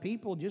about His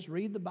people, just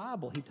read the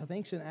Bible. He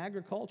thinks in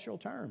agricultural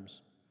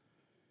terms.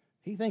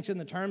 He thinks in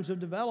the terms of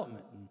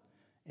development.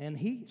 And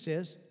He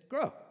says,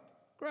 grow,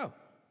 grow.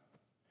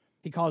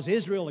 He calls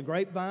Israel a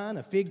grapevine,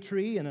 a fig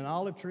tree, and an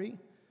olive tree.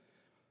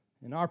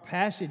 In our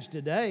passage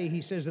today,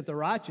 He says that the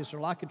righteous are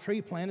like a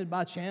tree planted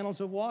by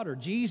channels of water.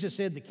 Jesus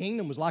said the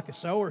kingdom was like a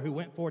sower who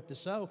went forth to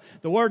sow.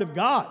 The Word of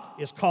God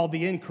is called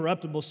the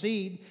incorruptible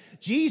seed.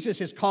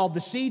 Jesus is called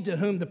the seed to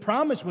whom the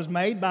promise was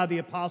made by the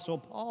Apostle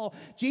Paul.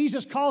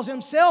 Jesus calls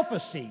Himself a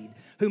seed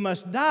who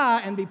must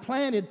die and be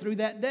planted through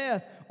that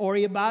death, or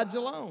He abides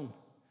alone.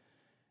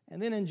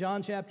 And then in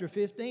John chapter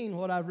 15,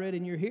 what I've read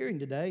in your hearing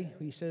today,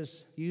 He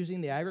says,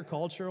 using the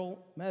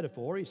agricultural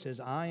metaphor, He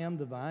says, I am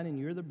the vine and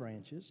you're the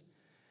branches.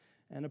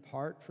 And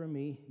apart from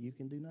me, you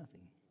can do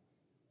nothing.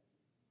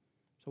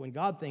 So when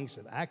God thinks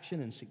of action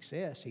and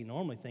success, He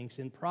normally thinks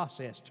in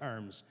process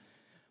terms.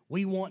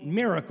 We want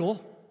miracle.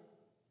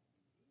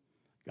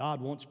 God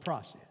wants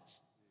process.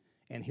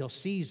 And He'll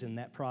season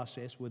that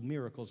process with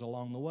miracles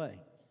along the way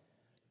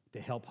to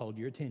help hold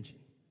your attention.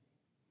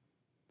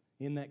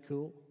 Isn't that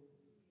cool?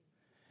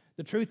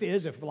 The truth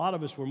is, if a lot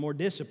of us were more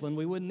disciplined,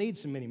 we wouldn't need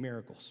so many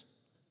miracles.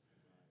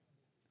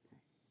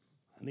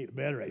 I need a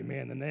better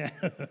amen than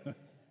that.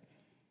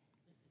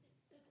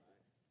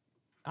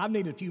 I've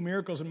needed a few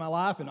miracles in my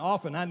life, and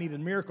often I needed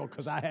a miracle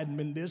because I hadn't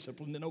been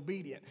disciplined and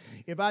obedient.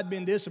 If I'd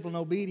been disciplined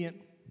and obedient,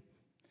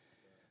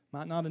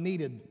 might not have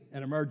needed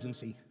an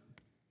emergency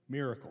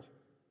miracle.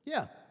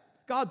 Yeah,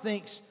 God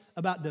thinks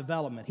about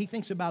development. He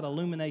thinks about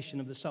illumination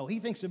of the soul. He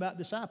thinks about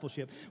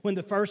discipleship. When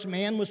the first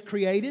man was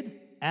created,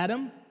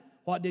 Adam,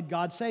 what did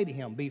God say to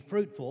him? Be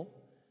fruitful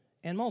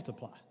and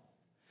multiply.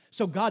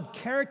 So God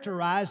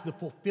characterized the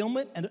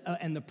fulfillment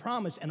and the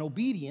promise and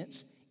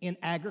obedience in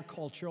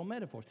agricultural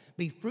metaphors.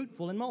 Be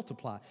fruitful and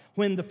multiply.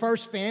 When the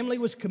first family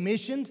was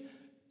commissioned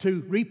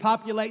to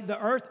repopulate the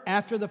earth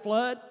after the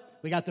flood,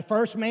 we got the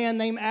first man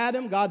named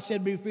Adam. God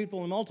said, be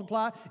fruitful and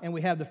multiply. And we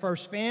have the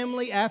first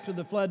family after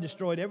the flood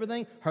destroyed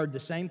everything, heard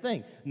the same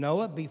thing.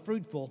 Noah, be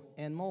fruitful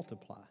and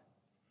multiply.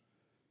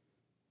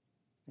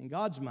 In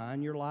God's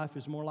mind, your life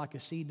is more like a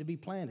seed to be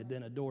planted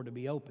than a door to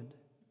be opened.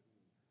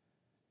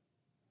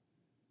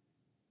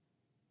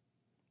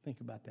 Think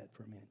about that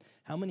for a minute.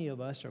 How many of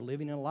us are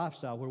living in a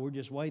lifestyle where we're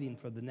just waiting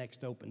for the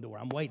next open door?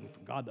 I'm waiting for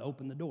God to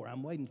open the door.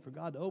 I'm waiting for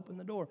God to open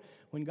the door.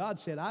 When God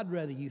said, I'd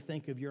rather you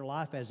think of your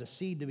life as a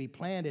seed to be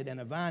planted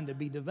and a vine to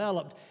be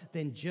developed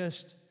than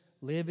just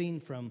living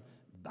from,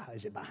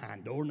 is it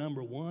behind door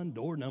number 1,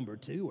 door number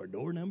 2, or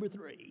door number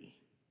 3?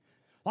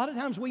 A lot of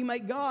times we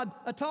make God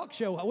a talk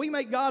show. We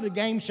make God a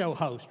game show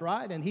host,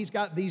 right? And He's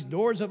got these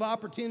doors of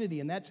opportunity,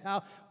 and that's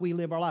how we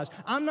live our lives.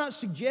 I'm not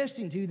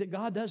suggesting to you that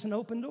God doesn't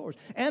open doors.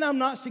 And I'm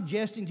not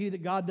suggesting to you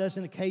that God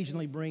doesn't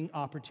occasionally bring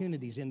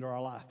opportunities into our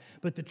life.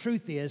 But the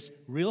truth is,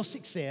 real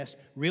success,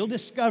 real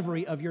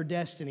discovery of your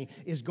destiny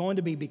is going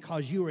to be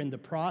because you are in the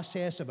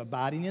process of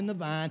abiding in the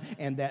vine,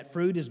 and that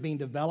fruit is being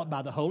developed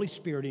by the Holy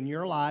Spirit in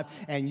your life,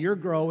 and you're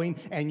growing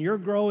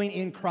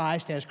in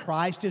Christ as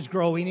Christ is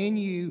growing in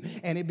you,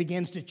 and it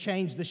begins to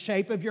change the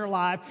shape of your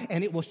life,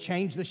 and it will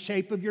change the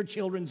shape of your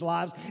children's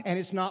lives. And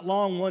it's not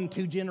long,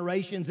 1-2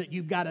 generations, that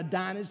you've got a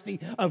dynasty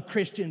of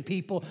Christian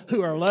people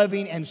who are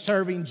loving and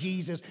serving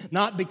Jesus,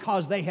 not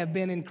because they have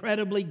been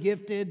incredibly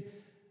gifted,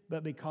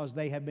 but because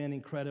they have been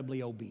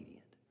incredibly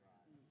obedient.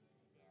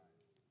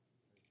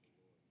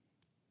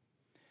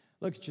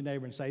 Look at your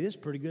neighbor and say, this is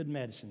pretty good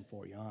medicine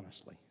for you,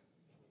 honestly.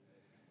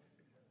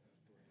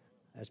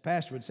 As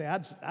Pastor would say,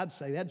 I'd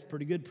say that's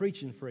pretty good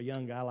preaching for a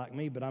young guy like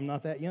me, but I'm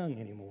not that young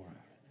anymore.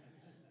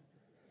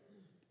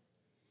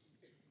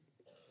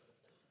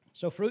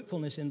 So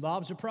fruitfulness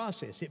involves a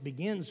process. It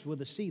begins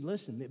with a seed.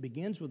 Listen, it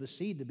begins with a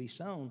seed to be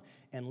sown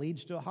and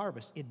leads to a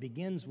harvest. It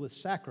begins with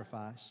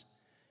sacrifice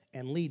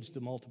and leads to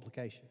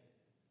multiplication.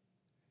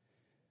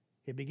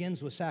 It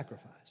begins with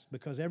sacrifice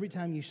because every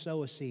time you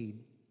sow a seed,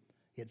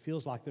 it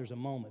feels like there's a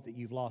moment that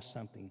you've lost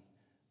something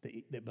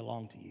that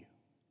belonged to you.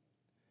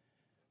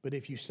 But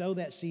if you sow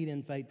that seed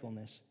in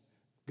faithfulness,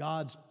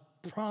 God's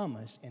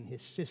promise and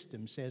His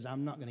system says,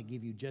 I'm not going to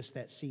give you just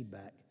that seed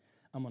back.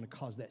 I'm going to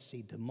cause that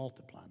seed to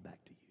multiply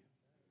back to you.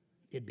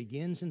 It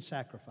begins in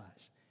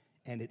sacrifice,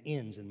 and it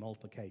ends in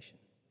multiplication.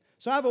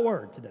 So I have a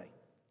word today.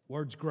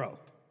 Words grow.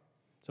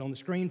 It's on the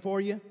screen for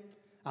you.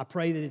 I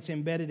pray that it's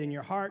embedded in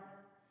your heart.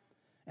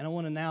 And I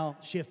want to now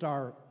shift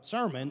our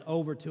sermon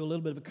over to a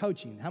little bit of a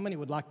coaching. How many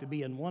would like to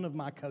be in one of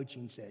my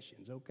coaching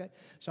sessions, okay?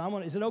 So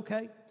is it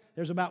okay?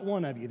 There's about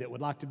one of you that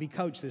would like to be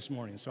coached this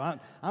morning. So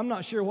I'm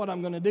not sure what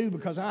I'm going to do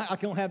because I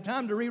don't have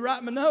time to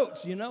rewrite my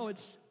notes,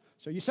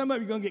 some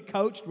of you are going to get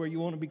coached where you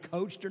want to be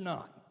coached or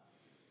not.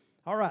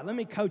 All right, let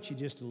me coach you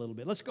just a little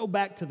bit. Let's go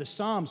back to the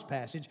Psalms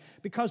passage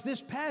because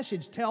this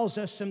passage tells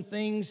us some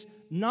things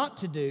not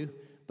to do,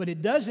 but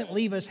it doesn't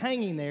leave us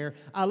hanging there.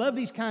 I love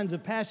these kinds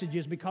of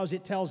passages because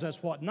it tells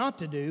us what not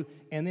to do,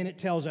 and then it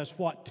tells us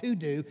what to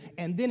do,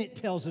 and then it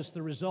tells us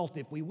the result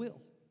if we will.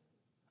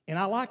 And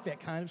I like that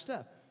kind of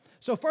stuff.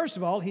 So first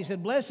of all, he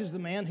said, blessed is the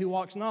man who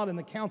walks not in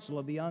the counsel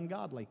of the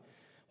ungodly.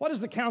 What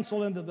is the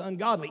counsel of the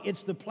ungodly?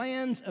 It's the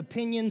plans,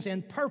 opinions,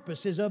 and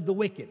purposes of the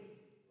wicked.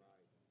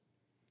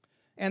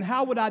 And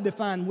how would I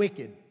define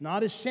wicked?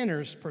 Not as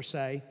sinners per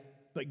se,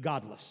 but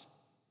godless.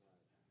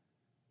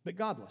 But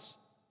godless.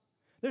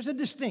 There's a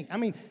distinct,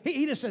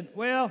 he just said,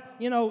 well,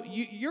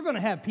 you're going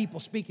to have people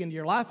speak into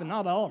your life, and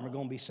not all of them are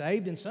going to be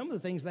saved, and some of the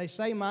things they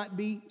say might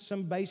be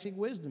some basic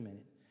wisdom in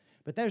it.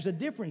 But there's a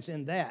difference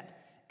in that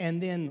and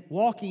then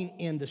walking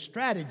in the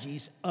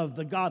strategies of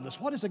the godless.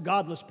 What is a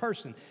godless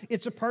person?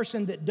 It's a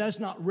person that does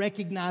not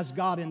recognize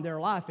God in their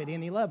life at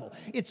any level.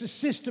 It's a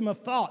system of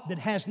thought that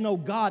has no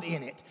God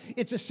in it.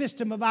 It's a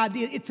system of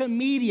ideas. It's a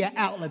media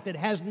outlet that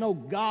has no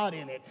God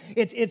in it.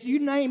 It's you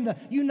name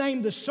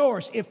the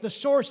source. If the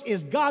source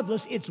is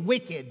godless, it's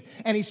wicked.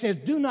 And he says,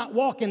 do not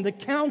walk in the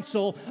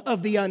counsel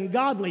of the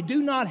ungodly.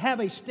 Do not have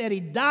a steady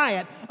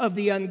diet of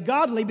the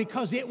ungodly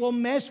because it will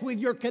mess with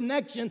your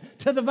connection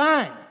to the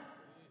vine.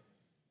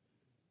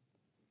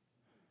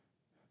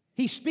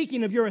 He's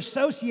speaking of your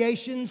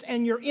associations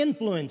and your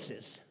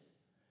influences.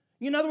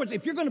 In other words,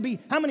 if you're going to be,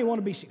 how many want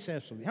to be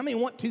successful? How many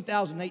want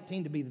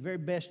 2018 to be the very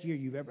best year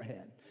you've ever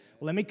had?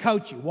 Well, let me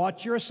coach you.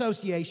 Watch your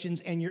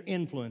associations and your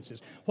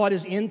influences. What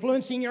is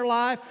influencing your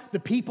life? The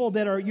people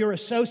that you're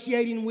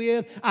associating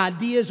with.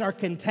 Ideas are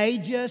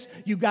contagious.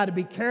 You've got to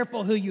be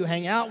careful who you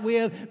hang out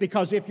with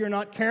because if you're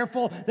not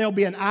careful, there'll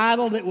be an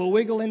idol that will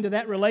wiggle into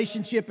that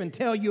relationship and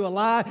tell you a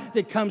lie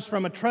that comes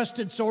from a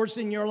trusted source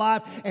in your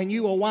life, and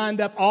you will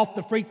wind up off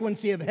the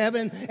frequency of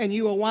heaven, and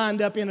you will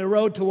wind up in a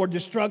road toward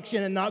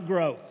destruction and not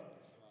growth.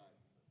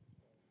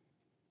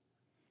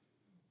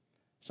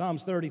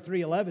 Psalms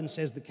 33:11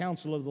 says the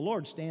counsel of the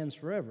Lord stands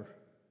forever.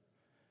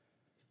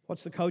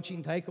 What's the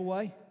coaching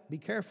takeaway? Be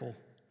careful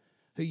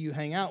who you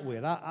hang out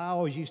with. I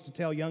always used to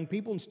tell young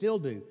people and still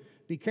do,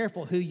 be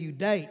careful who you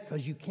date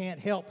because you can't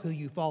help who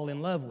you fall in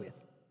love with.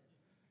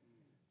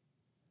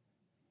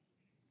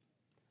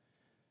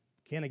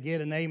 Can I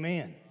get an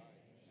amen?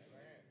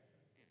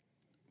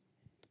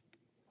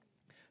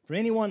 For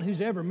anyone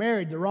who's ever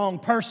married the wrong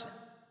person,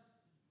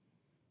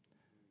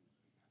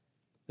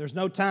 there's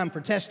no time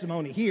for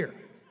testimony here.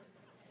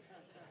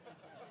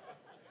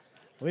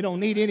 We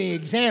don't need any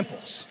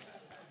examples.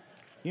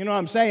 You know what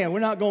I'm saying? We're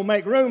not going to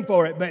make room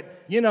for it, but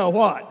you know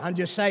what? I'm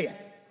just saying.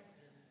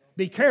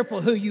 Be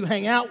careful who you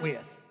hang out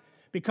with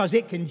because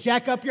it can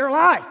jack up your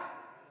life.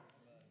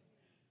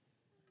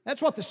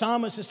 That's what the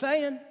psalmist is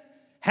saying.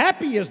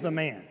 Happy is the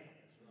man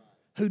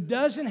who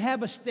doesn't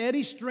have a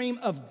steady stream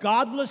of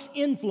godless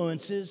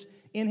influences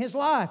in his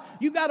life.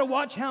 You got to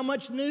watch how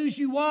much news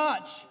you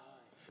watch.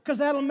 because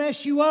that'll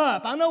mess you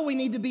up. I know we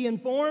need to be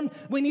informed.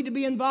 We need to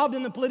be involved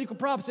in the political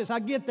process. I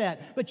get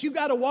that. But you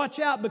got to watch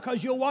out,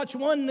 because you'll watch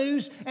one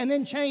news and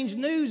then change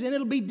news and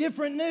it'll be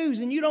different news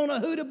and you don't know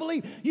who to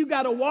believe. You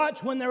got to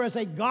watch when there is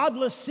a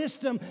godless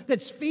system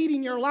that's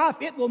feeding your life.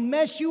 It will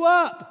mess you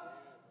up.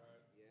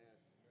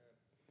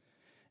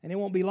 And it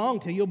won't be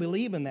long till you'll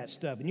believe in that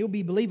stuff. And you'll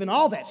be believing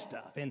all that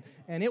stuff. And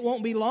it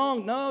won't be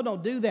long. No,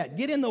 don't do that.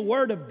 Get in the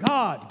Word of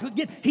God.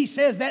 He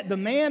says that the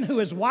man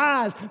who is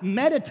wise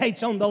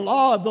meditates on the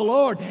law of the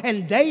Lord.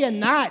 And day and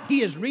night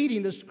he is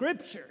reading the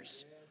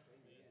Scriptures.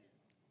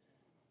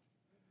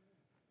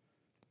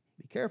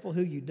 Be careful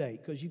who you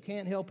date, because you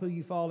can't help who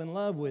you fall in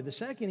love with. The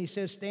second, he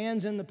says,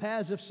 stands in the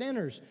paths of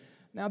sinners.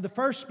 Now, the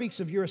first speaks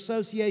of your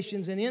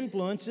associations and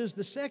influences.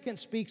 The second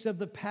speaks of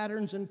the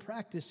patterns and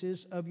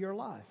practices of your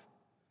life.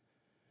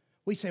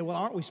 We say, well,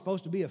 aren't we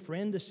supposed to be a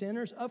friend to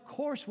sinners? Of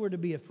course we're to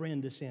be a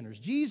friend to sinners.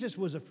 Jesus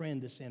was a friend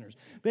to sinners.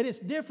 But it's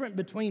different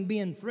between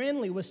being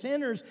friendly with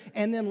sinners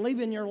and then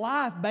living your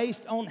life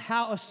based on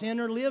how a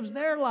sinner lives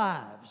their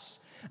lives.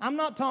 I'm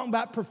not talking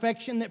about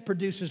perfection that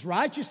produces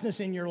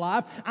righteousness in your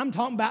life. I'm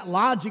talking about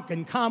logic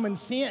and common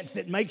sense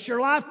that makes your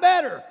life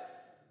better.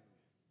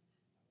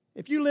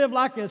 If you live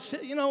like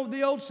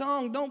the old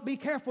song, don't be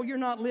careful, you're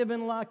not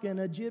living like an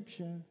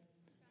Egyptian.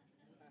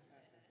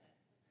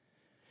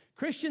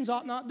 Christians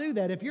ought not do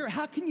that.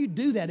 How can you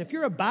do that? If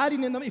you're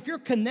abiding in them, if you're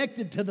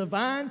connected to the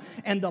vine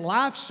and the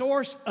life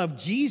source of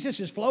Jesus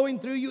is flowing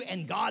through you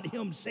and God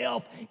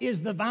Himself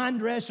is the vine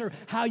dresser,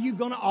 how are you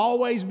going to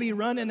always be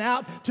running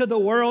out to the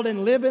world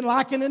and living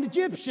like an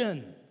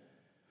Egyptian?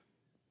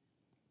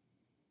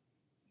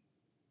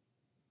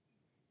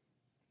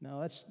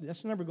 No,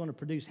 that's never going to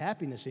produce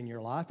happiness in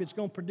your life. It's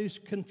going to produce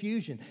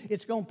confusion.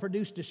 It's going to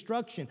produce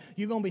destruction.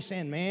 You're going to be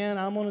saying, man,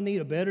 I'm going to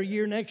need a better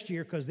year next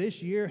year because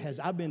this year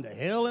I've been to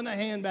hell in a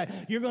handbag.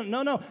 You're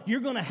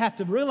going to have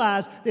to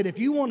realize that if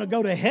you want to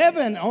go to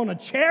heaven on a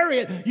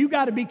chariot, you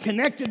got to be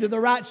connected to the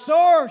right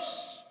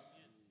source.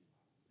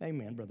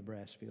 Amen, Brother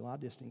Brassfield. I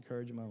just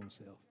encourage my own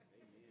self.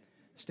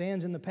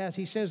 Stands in the past.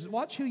 He says,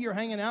 watch who you're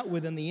hanging out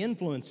with and the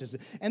influences,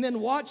 and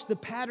then watch the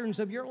patterns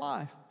of your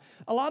life.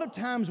 A lot of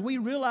times we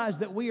realize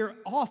that we are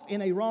off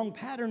in a wrong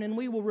pattern and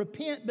we will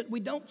repent, but we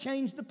don't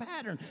change the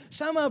pattern.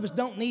 Some of us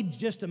don't need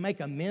just to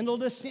make a mental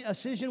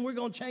decision we're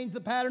going to change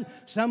the pattern.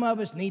 Some of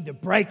us need to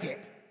break it.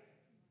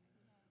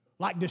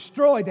 Like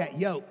destroy that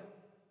yoke.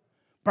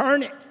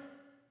 Burn it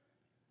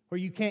where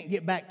you can't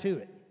get back to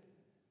it.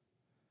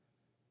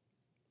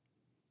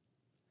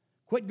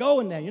 Quit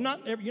going there. You're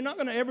not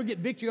going to ever get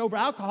victory over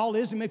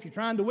alcoholism if you're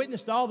trying to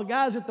witness to all the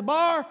guys at the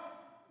bar.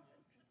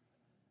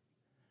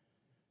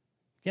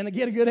 Can I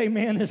get a good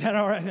amen? Is that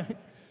all right?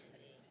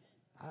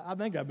 I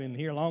think I've been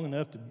here long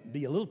enough to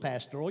be a little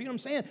pastoral. You know what I'm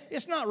saying?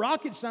 It's not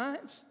rocket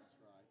science.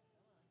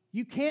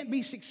 You can't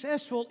be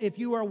successful if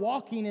you are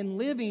walking and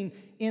living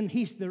in,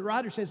 the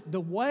writer says, the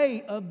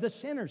way of the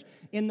sinners,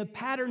 in the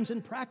patterns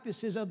and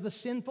practices of the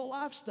sinful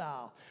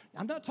lifestyle.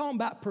 I'm not talking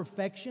about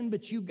perfection,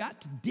 but you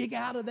got to dig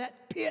out of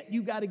that pit.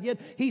 You got to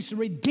He's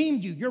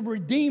redeemed you. You're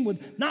redeemed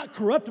with not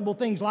corruptible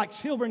things like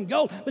silver and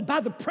gold, but by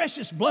the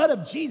precious blood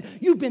of Jesus.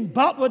 You've been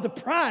bought with a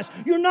price.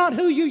 You're not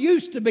who you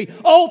used to be.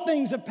 Old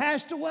things have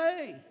passed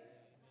away.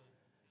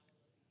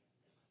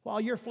 While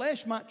your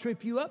flesh might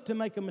trip you up to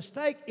make a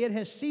mistake, it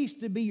has ceased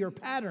to be your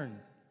pattern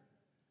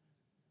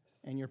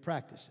and your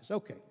practices.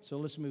 Okay, so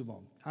let's move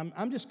on.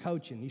 I'm just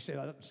coaching. You say,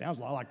 oh, that sounds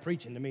a lot like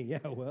preaching to me. Yeah,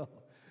 well,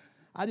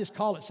 I just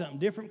call it something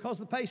different because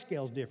the pay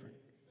scale's different.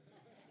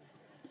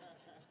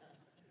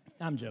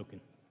 I'm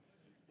joking.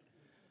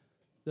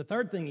 The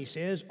third thing he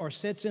says, or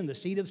sets in the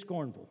seat of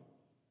scornful.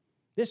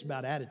 This is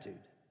about attitude.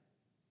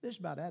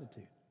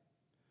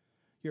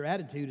 Your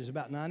attitude is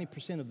about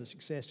 90% of the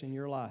success in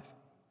your life.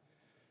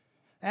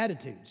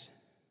 Attitudes.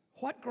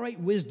 What great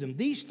wisdom.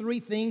 These three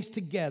things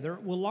together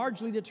will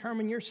largely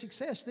determine your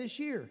success this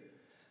year.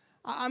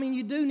 I mean,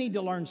 you do need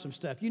to learn some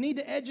stuff. You need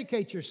to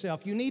educate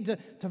yourself. You need to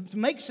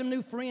make some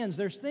new friends.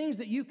 There's things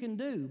that you can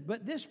do.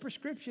 But this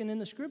prescription in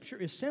the Scripture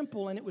is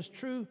simple, and it was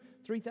true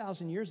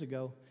 3,000 years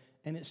ago,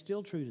 and it's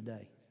still true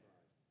today.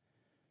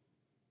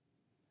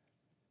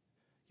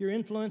 Your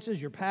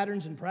influences, your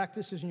patterns and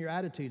practices, and your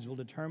attitudes will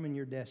determine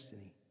your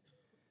destiny.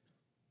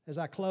 As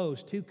I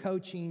close, 2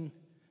 coaching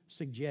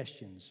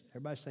suggestions.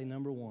 Everybody say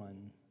number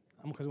 1.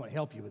 I'm going to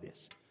help you with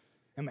this.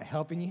 Am I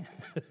helping you?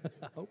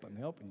 I hope I'm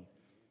helping you.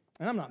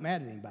 And I'm not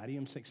mad at anybody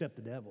except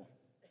the devil.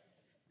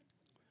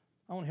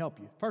 I want to help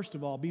you. First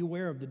of all, be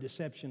aware of the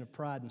deception of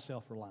pride and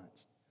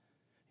self-reliance.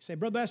 You say,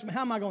 Brother Bassman,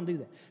 how am I going to do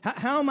that?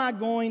 How am I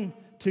going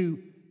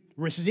to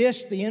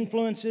resist the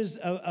influences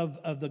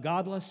of the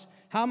godless?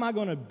 How am I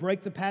going to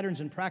break the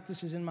patterns and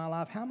practices in my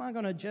life? How am I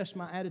going to adjust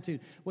my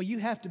attitude? Well, you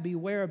have to be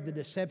aware of the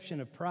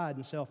deception of pride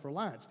and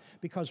self-reliance,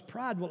 because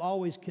pride will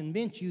always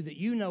convince you that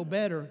you know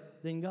better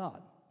than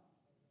God.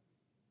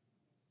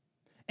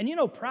 And you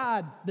know,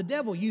 pride, the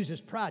devil uses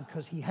pride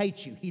because he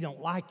hates you. He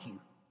don't like you.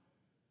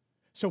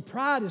 So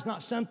pride is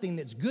not something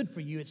that's good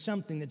for you. It's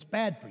something that's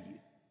bad for you.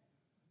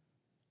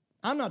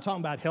 I'm not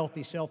talking about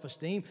healthy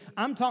self-esteem.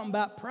 I'm talking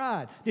about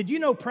pride. Did you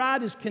know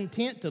pride is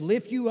content to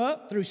lift you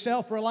up through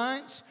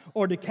self-reliance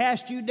or to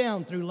cast you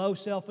down through low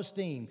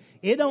self-esteem?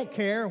 It don't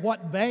care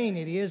what vein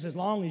it is as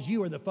long as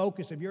you are the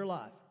focus of your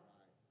life.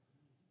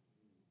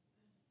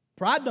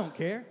 Pride don't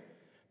care.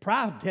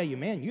 Pride will tell you,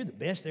 man, you're the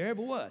best there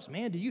ever was.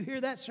 Man, did you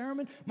hear that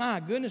sermon? My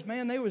goodness,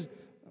 man,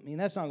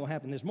 that's not going to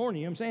happen this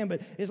morning, you know what I'm saying?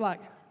 But it's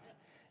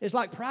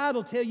like pride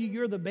will tell you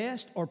you're the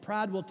best, or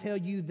pride will tell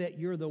you that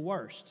you're the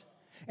worst.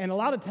 And a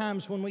lot of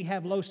times when we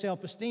have low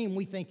self-esteem,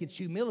 we think it's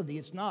humility.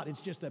 It's not. It's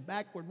just a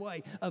backward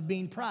way of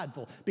being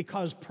prideful,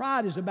 because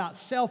pride is about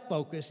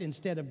self-focus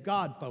instead of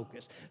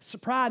God-focus. So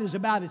pride is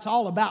it's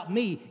all about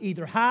me,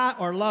 either high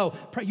or low.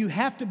 You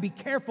have to be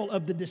careful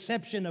of the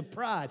deception of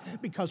pride,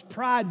 because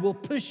pride will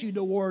push you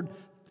toward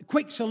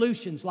quick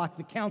solutions like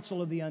the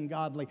counsel of the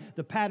ungodly,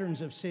 the patterns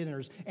of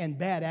sinners, and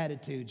bad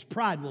attitudes.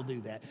 Pride will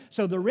do that.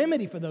 So the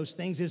remedy for those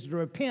things is to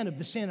repent of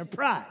the sin of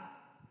pride.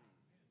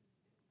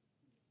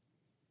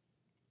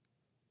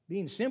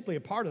 Being simply a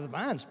part of the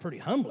vine is pretty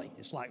humbling.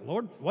 It's like,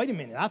 Lord, wait a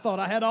minute. I thought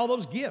I had all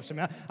those gifts.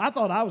 I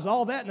thought I was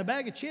all that in a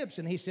bag of chips.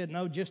 And he said,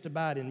 no, just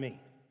abide in me.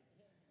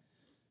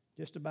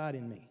 Just abide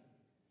in me.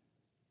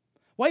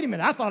 Wait a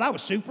minute. I thought I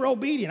was super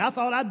obedient. I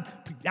thought I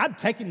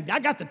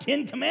got the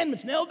 10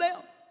 Commandments nailed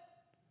down.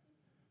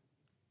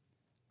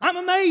 I'm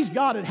amazed,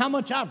 God, at how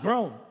much I've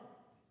grown.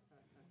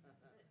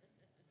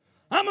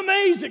 I'm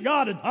amazed at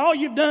God at all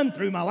you've done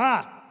through my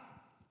life.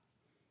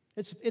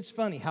 It's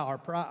funny how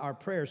our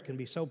prayers can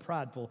be so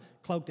prideful,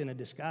 cloaked in a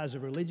disguise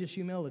of religious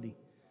humility,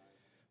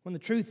 when the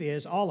truth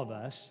is all of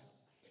us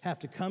have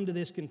to come to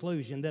this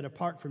conclusion that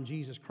apart from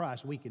Jesus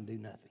Christ, we can do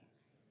nothing.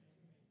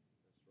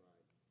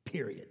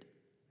 Period.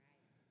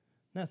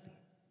 Nothing.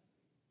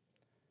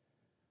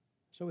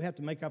 So we have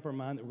to make up our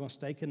mind that we're going to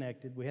stay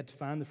connected. We have to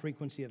find the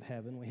frequency of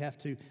heaven. We have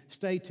to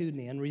stay tuned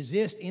in,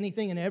 resist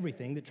anything and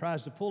everything that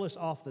tries to pull us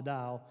off the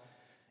dial.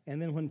 And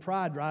then when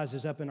pride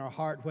rises up in our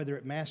heart, whether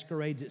it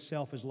masquerades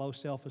itself as low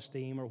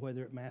self-esteem or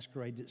whether it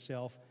masquerades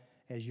itself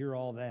as you're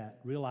all that,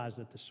 realize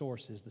that the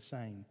source is the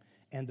same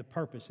and the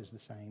purpose is the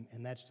same,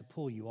 and that's to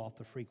pull you off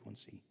the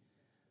frequency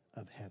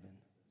of heaven.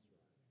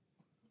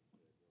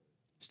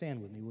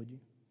 Stand with me, would you?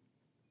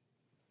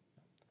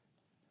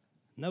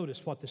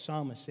 Notice what the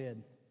psalmist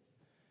said.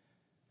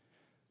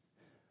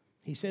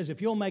 He says,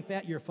 if you'll make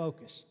that your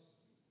focus,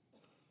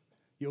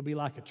 you'll be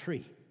like a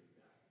tree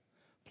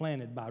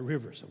planted by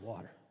rivers of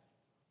water.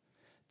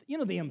 You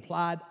know, the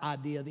implied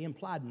idea, the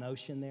implied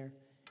notion there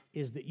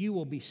is that you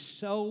will be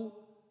so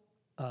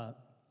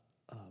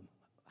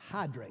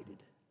hydrated.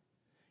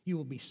 You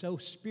will be so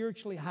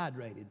spiritually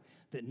hydrated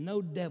that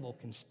no devil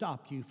can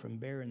stop you from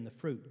bearing the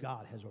fruit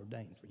God has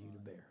ordained for you to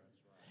bear.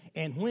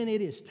 And when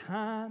it is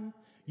time,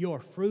 your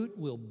fruit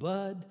will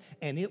bud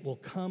and it will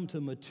come to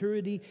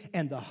maturity,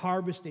 and the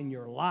harvest in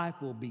your life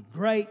will be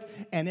great,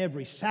 and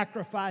every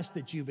sacrifice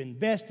that you've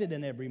invested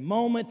and every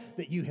moment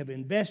that you have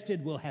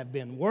invested will have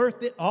been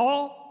worth it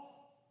all.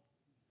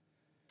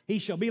 He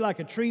shall be like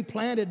a tree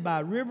planted by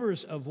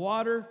rivers of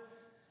water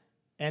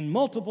and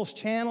multiple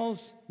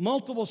channels,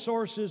 multiple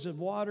sources of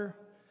water,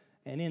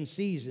 and in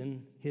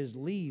season his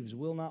leaves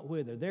will not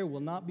wither. There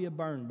will not be a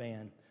burn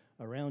ban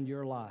around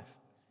your life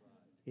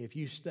if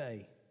you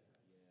stay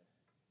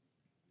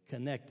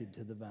connected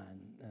to the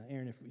vine.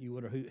 Aaron, if you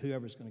would, or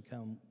whoever's going to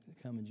come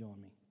and join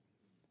me.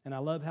 And I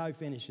love how he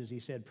finishes. He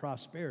said,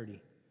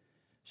 prosperity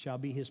shall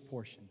be his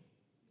portion.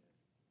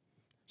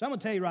 So I'm going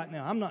to tell you right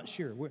now, I'm not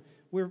sure.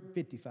 We're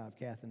 55,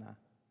 Kath and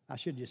I. I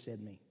should have just said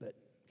me, but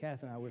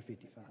Kath and I, we're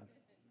 55.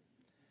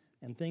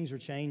 And things are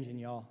changing,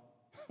 y'all.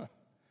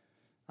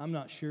 I'm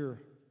not sure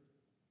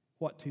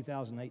what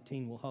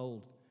 2018 will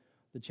hold,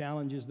 the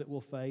challenges that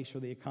we'll face or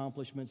the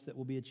accomplishments that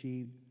will be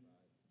achieved.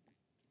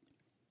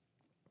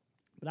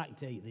 But I can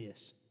tell you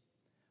this,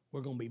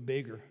 we're going to be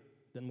bigger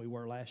than we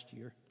were last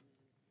year.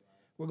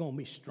 We're going to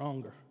be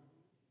stronger.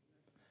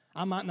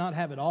 I might not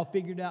have it all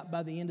figured out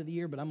by the end of the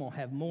year, but I'm going to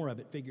have more of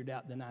it figured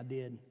out than I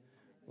did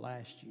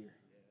last year.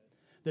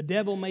 The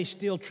devil may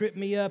still trip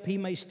me up. He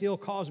may still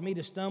cause me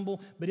to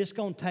stumble, but it's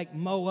going to take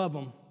more of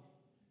them.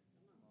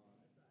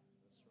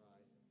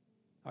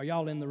 Are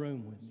y'all in the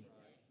room with me?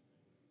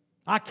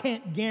 I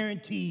can't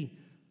guarantee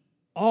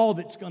all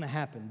that's going to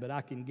happen, but I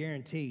can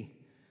guarantee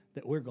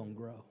that we're going to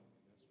grow.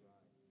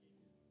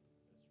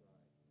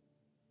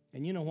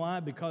 And you know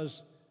why?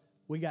 Because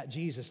we got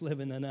Jesus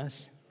living in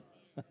us.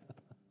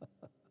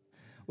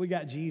 We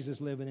got Jesus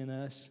living in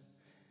us.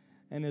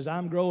 And as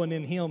I'm growing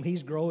in him,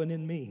 he's growing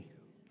in me.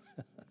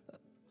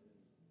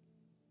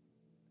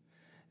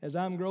 As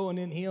I'm growing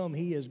in him,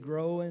 he is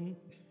growing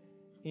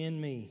in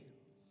me.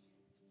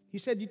 You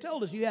said you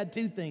told us you had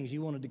 2 things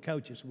you wanted to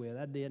coach us with.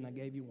 I did, and I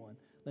gave you one.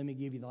 Let me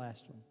give you the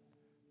last one.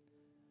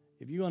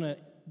 If you're going to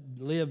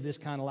live this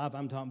kind of life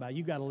I'm talking about,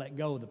 you've got to let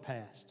go of the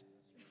past.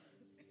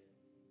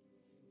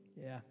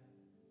 Yeah.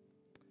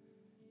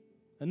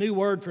 A new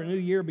word for a new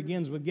year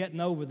begins with getting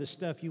over the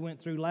stuff you went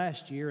through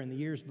last year and the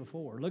years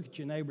before. Look at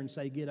your neighbor and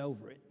say, get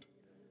over it.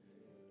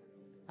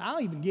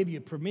 I'll even give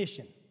you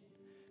permission.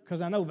 because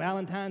I know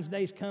Valentine's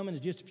Day's coming.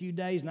 It's just a few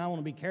days, and I want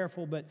to be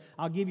careful, but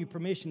I'll give you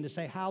permission to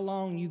say how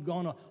long you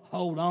going to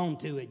hold on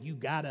to it. You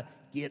got to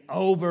get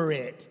over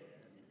it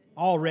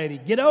already.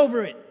 Get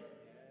over it.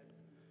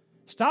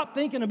 Stop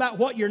thinking about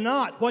what you're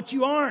not, what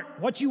you aren't,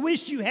 what you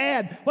wish you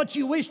had, what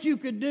you wished you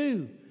could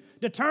do.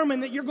 Determine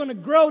that you're going to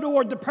grow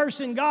toward the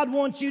person God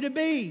wants you to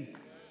be.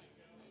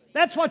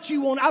 That's what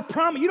you want. I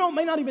promise. You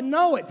may not even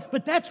know it,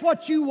 but that's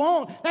what you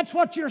want. That's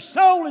what your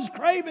soul is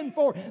craving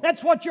for.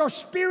 That's what your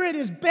spirit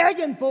is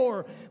begging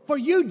for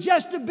you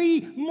just to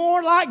be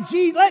more like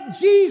Jesus. Let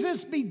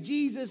Jesus be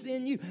Jesus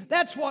in you.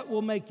 That's what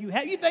will make you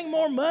happy. You think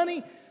more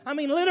money? I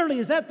mean, literally,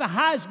 is that the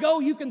highest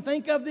goal you can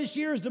think of this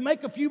year, is to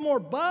make a few more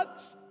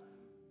bucks?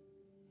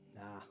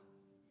 Nah.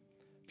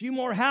 A few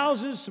more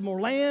houses, some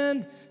more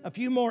land, a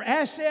few more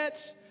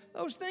assets.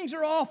 Those things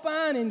are all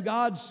fine in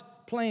God's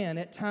plan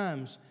at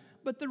times.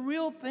 But the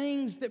real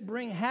things that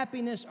bring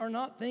happiness are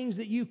not things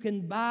that you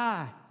can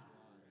buy.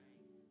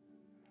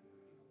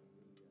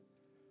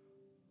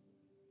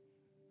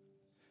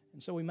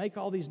 And so we make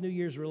all these New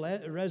Year's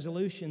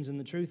resolutions, and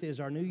the truth is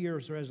our New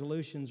Year's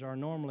resolutions are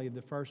normally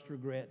the first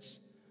regrets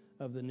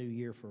of the new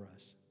year for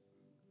us.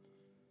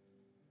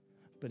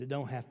 But it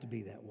don't have to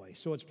be that way.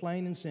 So it's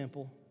plain and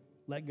simple.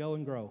 Let go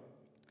and grow.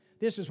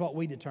 This is what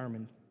we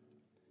determined.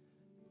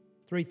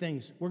 3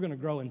 things. We're going to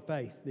grow in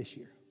faith this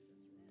year.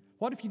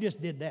 What if you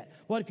just did that?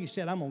 What if you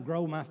said, I'm going to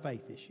grow my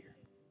faith this year?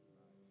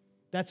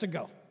 That's a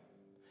go.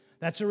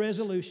 That's a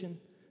resolution.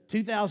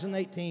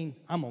 2018,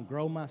 I'm going to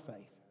grow my faith.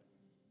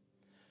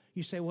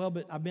 You say, well,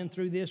 but I've been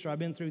through this or I've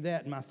been through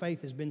that and my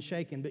faith has been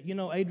shaken. But you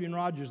know, Adrian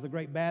Rogers, the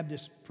great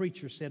Baptist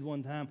preacher, said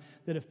one time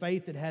that a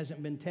faith that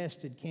hasn't been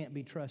tested can't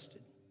be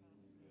trusted.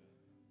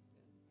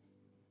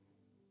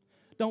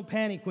 Don't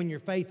panic when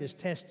your faith is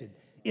tested.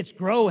 It's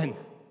growing.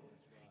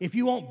 If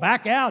you won't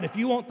back out, if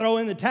you won't throw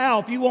in the towel,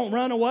 if you won't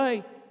run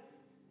away,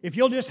 if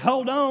you'll just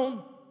hold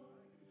on.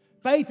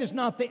 Faith is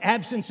not the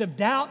absence of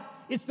doubt.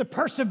 It's the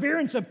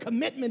perseverance of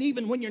commitment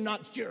even when you're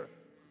not sure.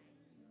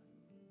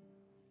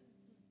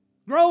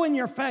 Grow in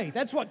your faith.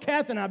 That's what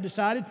Kath and I have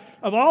decided.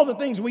 Of all the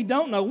things we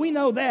don't know, we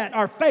know that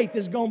our faith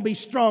is going to be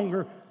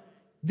stronger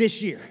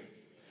this year.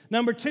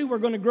 Number 2, we're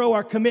going to grow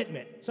our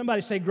commitment.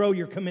 Somebody say, grow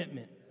your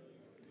commitment.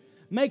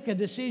 Make a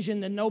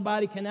decision that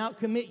nobody can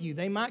outcommit you.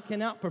 They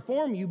can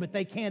outperform you, but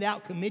they can't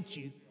outcommit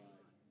you.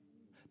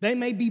 They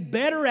may be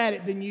better at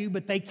it than you,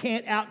 but they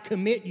can't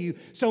outcommit you.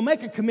 So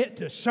make a commit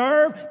to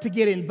serve, to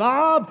get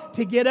involved,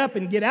 to get up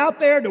and get out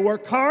there, to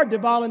work hard, to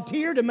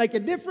volunteer, to make a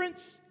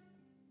difference.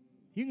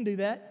 You can do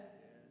that.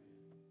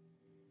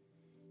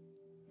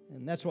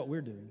 And that's what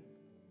we're doing.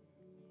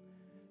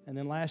 And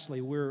then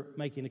lastly, we're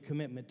making a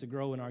commitment to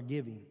grow in our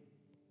giving.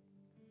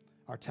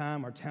 Our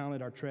time, our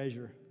talent, our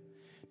treasure.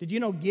 Did you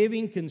know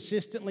giving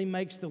consistently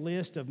makes the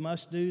list of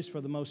must-dos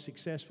for the most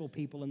successful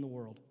people in the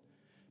world?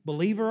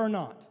 Believer or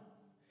not,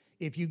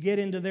 if you get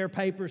into their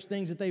papers,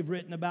 things that they've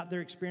written about their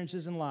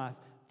experiences in life,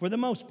 for the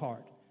most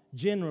part,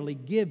 generally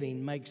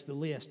giving makes the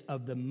list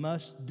of the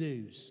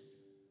must-dos.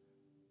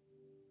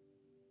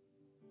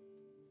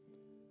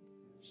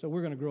 So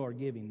we're going to grow our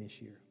giving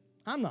this year.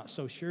 I'm not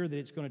so sure that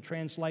it's going to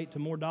translate to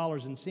more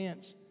dollars and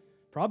cents.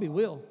 Probably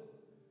will.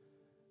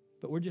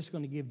 But we're just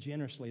going to give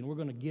generously, and we're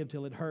going to give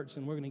till it hurts,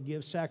 and we're going to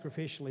give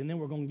sacrificially, and then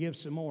we're going to give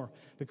some more.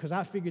 Because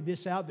I figured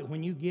this out, that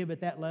when you give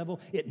at that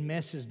level, it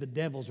messes the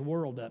devil's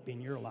world up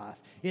in your life.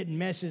 It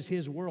messes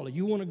his world. If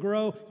you want to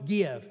grow,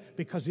 give.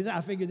 Because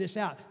I figured this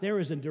out. There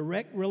is a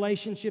direct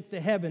relationship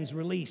to heaven's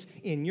release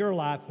in your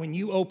life. When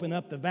you open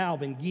up the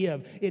valve and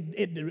give,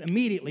 it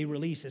immediately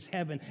releases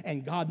heaven,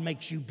 and God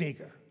makes you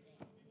bigger.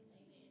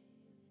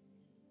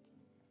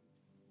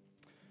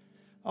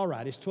 All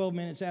right, it's 12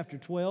 minutes after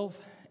 12.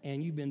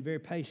 And you've been very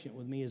patient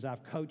with me as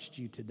I've coached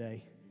you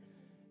today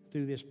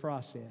through this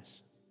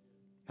process.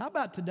 How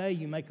about today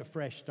you make a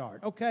fresh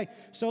start? Okay,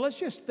 so let's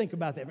just think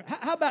about that.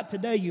 How about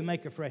today you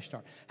make a fresh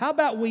start? How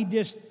about we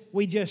just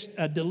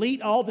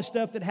delete all the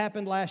stuff that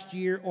happened last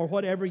year or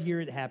whatever year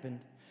it happened?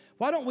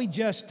 Why don't we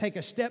just take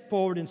a step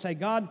forward and say,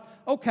 God,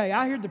 okay,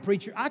 I heard the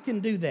preacher. I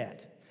can do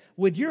that.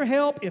 With your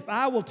help, if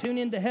I will tune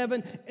into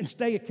heaven and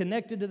stay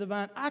connected to the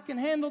vine, I can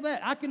handle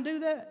that. I can do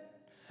that.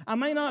 I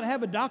may not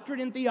have a doctorate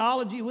in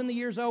theology when the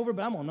year's over,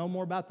 but I'm going to know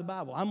more about the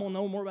Bible. I'm going to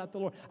know more about the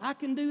Lord. I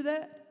can do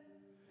that.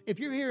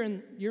 If you're here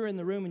and you're in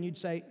the room and you'd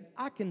say,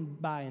 I can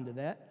buy into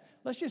that,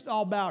 let's just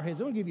all bow our heads.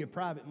 I'm going to give you a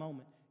private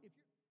moment.